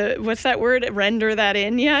to what's that word, render that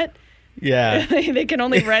in yet. Yeah. They can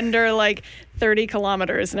only render 30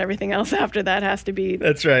 kilometers and everything else after that has to be.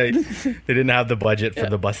 That's right. They didn't have the budget for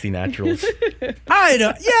the busty naturals. I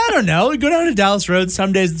don't know. We go down to Dallas Road.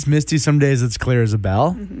 Some days it's misty. Some days it's clear as a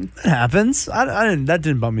bell. It happens. That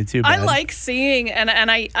didn't bump me too bad. I like seeing, and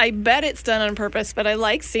I bet it's done on purpose, but I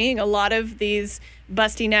like seeing a lot of these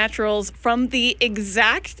busty naturals from the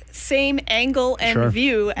exact same angle and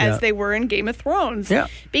view as they were in Game of Thrones. Yeah.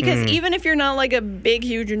 Because even if you're not a big,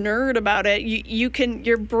 huge nerd about it, you can,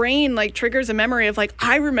 your brain triggers a memory of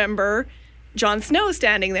I remember Jon Snow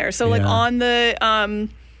standing there. So on the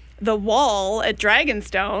wall at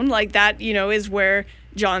Dragonstone, that, is where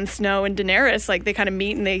Jon Snow and Daenerys, they kind of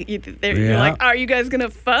meet and you're like, are you guys gonna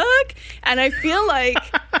fuck? And I feel like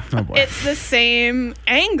it's the same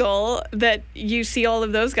angle that you see all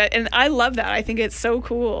of those guys, and I love that. I think it's so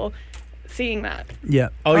cool seeing that. Yeah.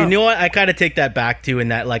 Oh, you know what? I kind of take that back too, in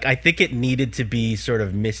that I think it needed to be sort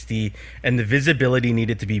of misty and the visibility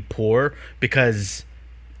needed to be poor because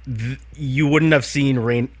you wouldn't have seen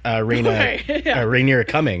Rhaenyra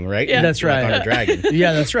coming, right? Yeah. That's right. On a dragon.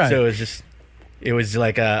 Yeah, that's right. So it's just. it was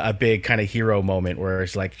like a big kind of hero moment where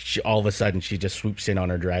it's like all of a sudden she just swoops in on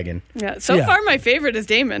her dragon. Yeah. So far, my favorite is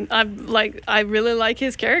Daemon. I really like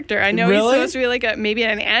his character. I know he's supposed to be like maybe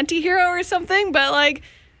an anti-hero or something, but like,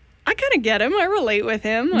 I kind of get him. I relate with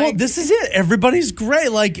him. Well, this is it. Everybody's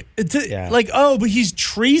great. Like, but he's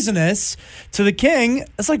treasonous to the king.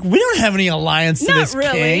 It's like, we don't have any alliance to this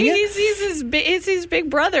king. He's his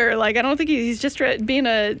big brother. Like, I don't think he's just being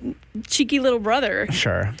a cheeky little brother.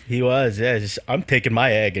 Sure. He was, yeah. I'm taking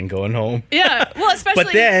my egg and going home. Yeah, well, especially...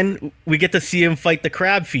 But then we get to see him fight the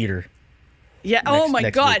crab feeder. Yeah, oh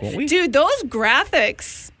my God. Dude, those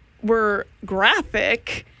graphics were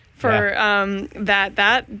graphic. That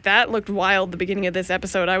looked wild. The beginning of this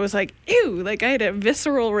episode, I was like, ew! Like I had a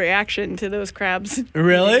visceral reaction to those crabs.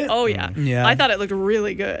 Really? Oh yeah. Yeah. I thought it looked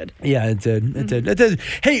really good. Yeah, it did. It did.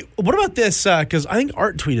 Hey, what about this? Because I think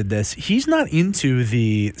Art tweeted this. He's not into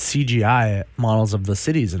the CGI models of the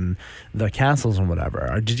cities and the castles and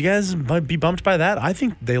whatever. Did you guys be bumped by that? I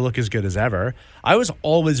think they look as good as ever. I was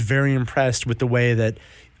always very impressed with the way that,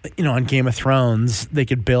 on Game of Thrones, they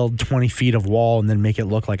could build 20 feet of wall and then make it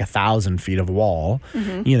look like 1,000 feet of wall,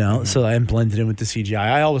 so I blended in with the CGI.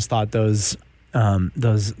 I always thought those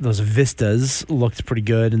vistas looked pretty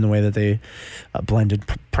good in the way that they blended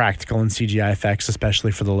practical and CGI effects,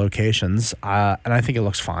 especially for the locations. And I think it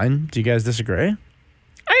looks fine. Do you guys disagree?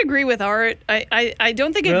 I agree with Art. I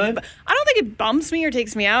don't think really? I don't think it bumps me or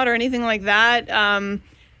takes me out or anything like that.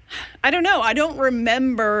 I don't know. I don't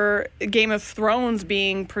remember Game of Thrones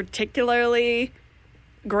being particularly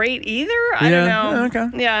great either. I don't know. Okay.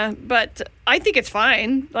 Yeah, but I think it's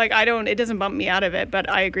fine. Like it doesn't bump me out of it, but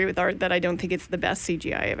I agree with Art that I don't think it's the best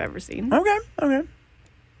CGI I've ever seen. Okay.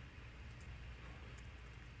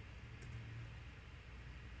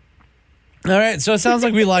 All right, so it sounds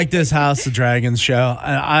like we like this House of Dragons show.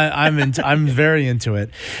 I'm very into it.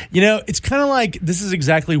 It's kind of like this is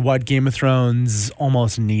exactly what Game of Thrones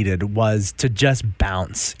almost needed, was to just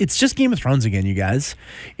bounce. It's just Game of Thrones again, you guys.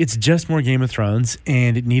 It's just more Game of Thrones,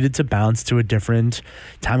 and it needed to bounce to a different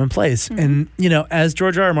time and place. And as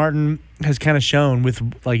George R. R. Martin has kind of shown with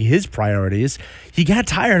like his priorities, he got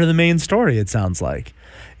tired of the main story. It sounds like.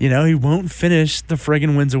 He won't finish the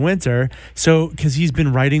friggin' Winds of Winter. So, because he's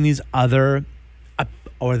been writing these other,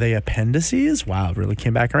 are they appendices? Wow, it really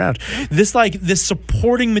came back around. This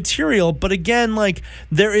supporting material. But again,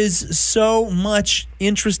 there is so much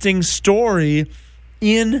interesting story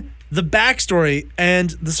in the backstory and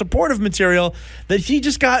the supportive material that he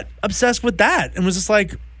just got obsessed with that and was just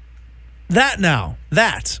like,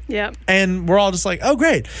 that. Yeah. And we're all just like, oh,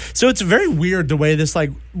 great. So it's very weird the way this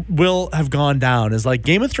will have gone down is like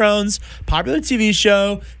Game of Thrones, popular TV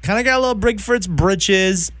show, kind of got a little brig for its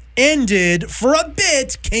britches, ended for a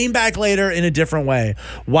bit, came back later in a different way.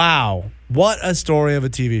 Wow. What a story of a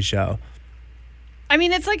TV show. I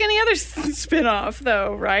mean, it's like any other spin-off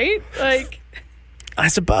though, right? I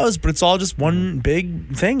suppose, but it's all just one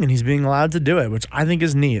big thing and he's being allowed to do it, which I think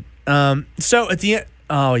is neat. So at the end,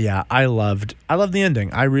 oh yeah, I loved the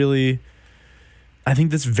ending. I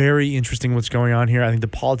think that's very interesting what's going on here. I think the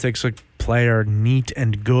politics of play are neat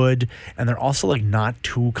and good, and they're also not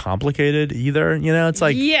too complicated either. It's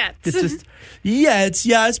like it's just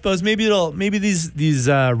I suppose maybe these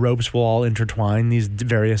ropes will all intertwine, these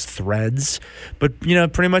various threads. But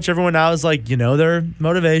pretty much everyone now is like their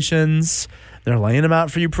motivations. They're laying them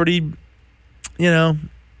out for you pretty,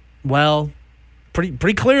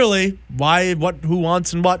 pretty clearly who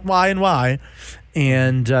wants and what, why, and why.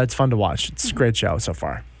 And it's fun to watch. It's a great show so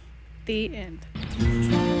far. The end.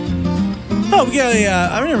 Oh, we got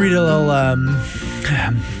I'm going to read a little,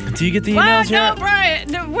 do you get the emails here? No,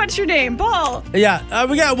 Brian. No, what's your name? Paul. Yeah,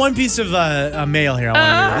 we got one piece of mail here.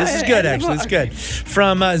 This is good, actually. It's good.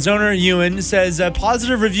 From Zoner Ewan. It says,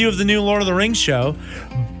 positive review of the new Lord of the Rings show,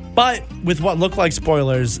 but with what looked like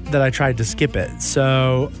spoilers that I tried to skip it.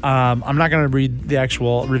 So I'm not going to read the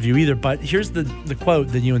actual review either, but here's the quote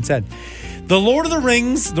that Ewan said. The Lord of the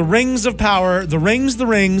Rings of power, the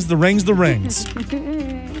rings.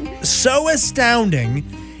 So astounding,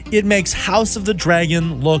 it makes House of the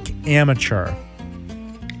Dragon look amateur.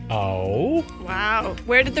 Oh. Wow.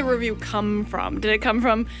 Where did the review come from? Did it come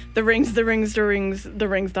from therings.com?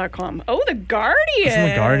 Oh, The Guardian. It's from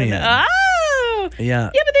The Guardian. Oh. Yeah.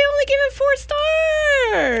 Yeah, but they only gave it 4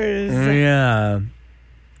 stars. Yeah.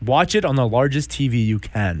 Watch it on the largest TV you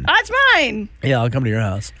can. That's mine. Yeah, I'll come to your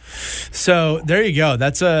house. So there you go.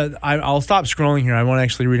 I'll stop scrolling here. I won't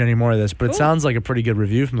actually read any more of this, but It sounds like a pretty good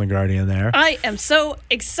review from The Guardian there. I am so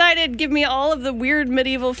excited. Give me all of the weird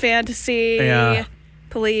medieval fantasy. Yeah.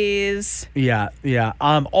 Please. Yeah.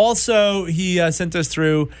 Also, he sent us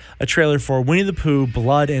through a trailer for Winnie the Pooh,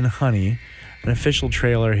 Blood and Honey. official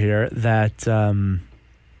trailer here that, well,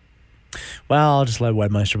 I'll just let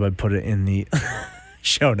Webmeister Bud put it in the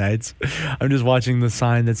show notes. I'm just watching the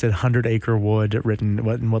sign that said 100 Acre Wood written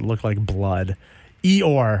in what looked like blood.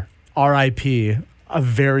 Eeyore, R.I.P., a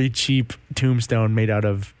very cheap tombstone made out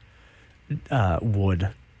of wood,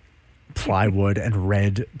 plywood, and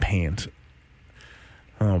red paint.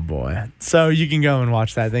 Oh, boy. So you can go and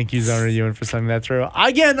watch that. Thank you, Zoner Ewan, for sending that through.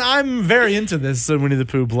 Again, I'm very into this Winnie the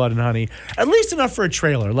Pooh, Blood and Honey. At least enough for a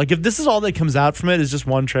trailer. Like, if this is all that comes out from it is just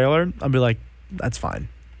one trailer, I'll be like, that's fine.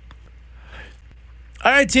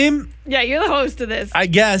 All right, team. Yeah, you're the host of this. I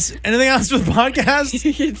guess. Anything else with the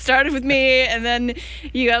podcast? It started with me, and then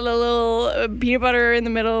you got a little peanut butter in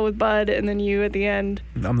the middle with Bud, and then you at the end.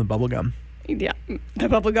 I'm the bubble gum. Yeah, the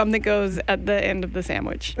bubble gum that goes at the end of the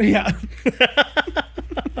sandwich. Yeah.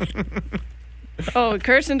 Oh,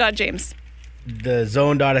 Kirsten.James. The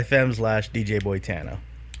zone.fm/DJ Boy Tano.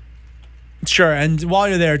 Sure, and while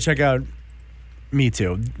you're there, check out Me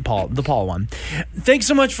Too, the Paul one. Thanks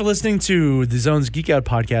so much for listening to the Zone's Geek Out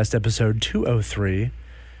Podcast, episode 203.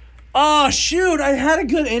 Oh, shoot, I had a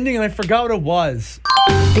good ending and I forgot what it was.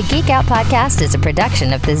 The Geek Out Podcast is a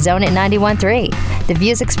production of The Zone at 91.3. The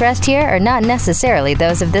views expressed here are not necessarily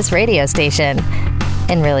those of this radio station.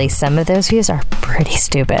 And really, some of those views are pretty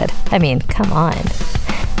stupid. I mean, come on.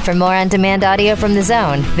 For more on-demand audio from The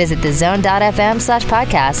Zone, visit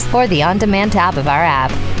thezone.fm/podcast or the on-demand tab of our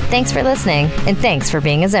app. Thanks for listening, and thanks for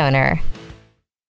being a Zoner.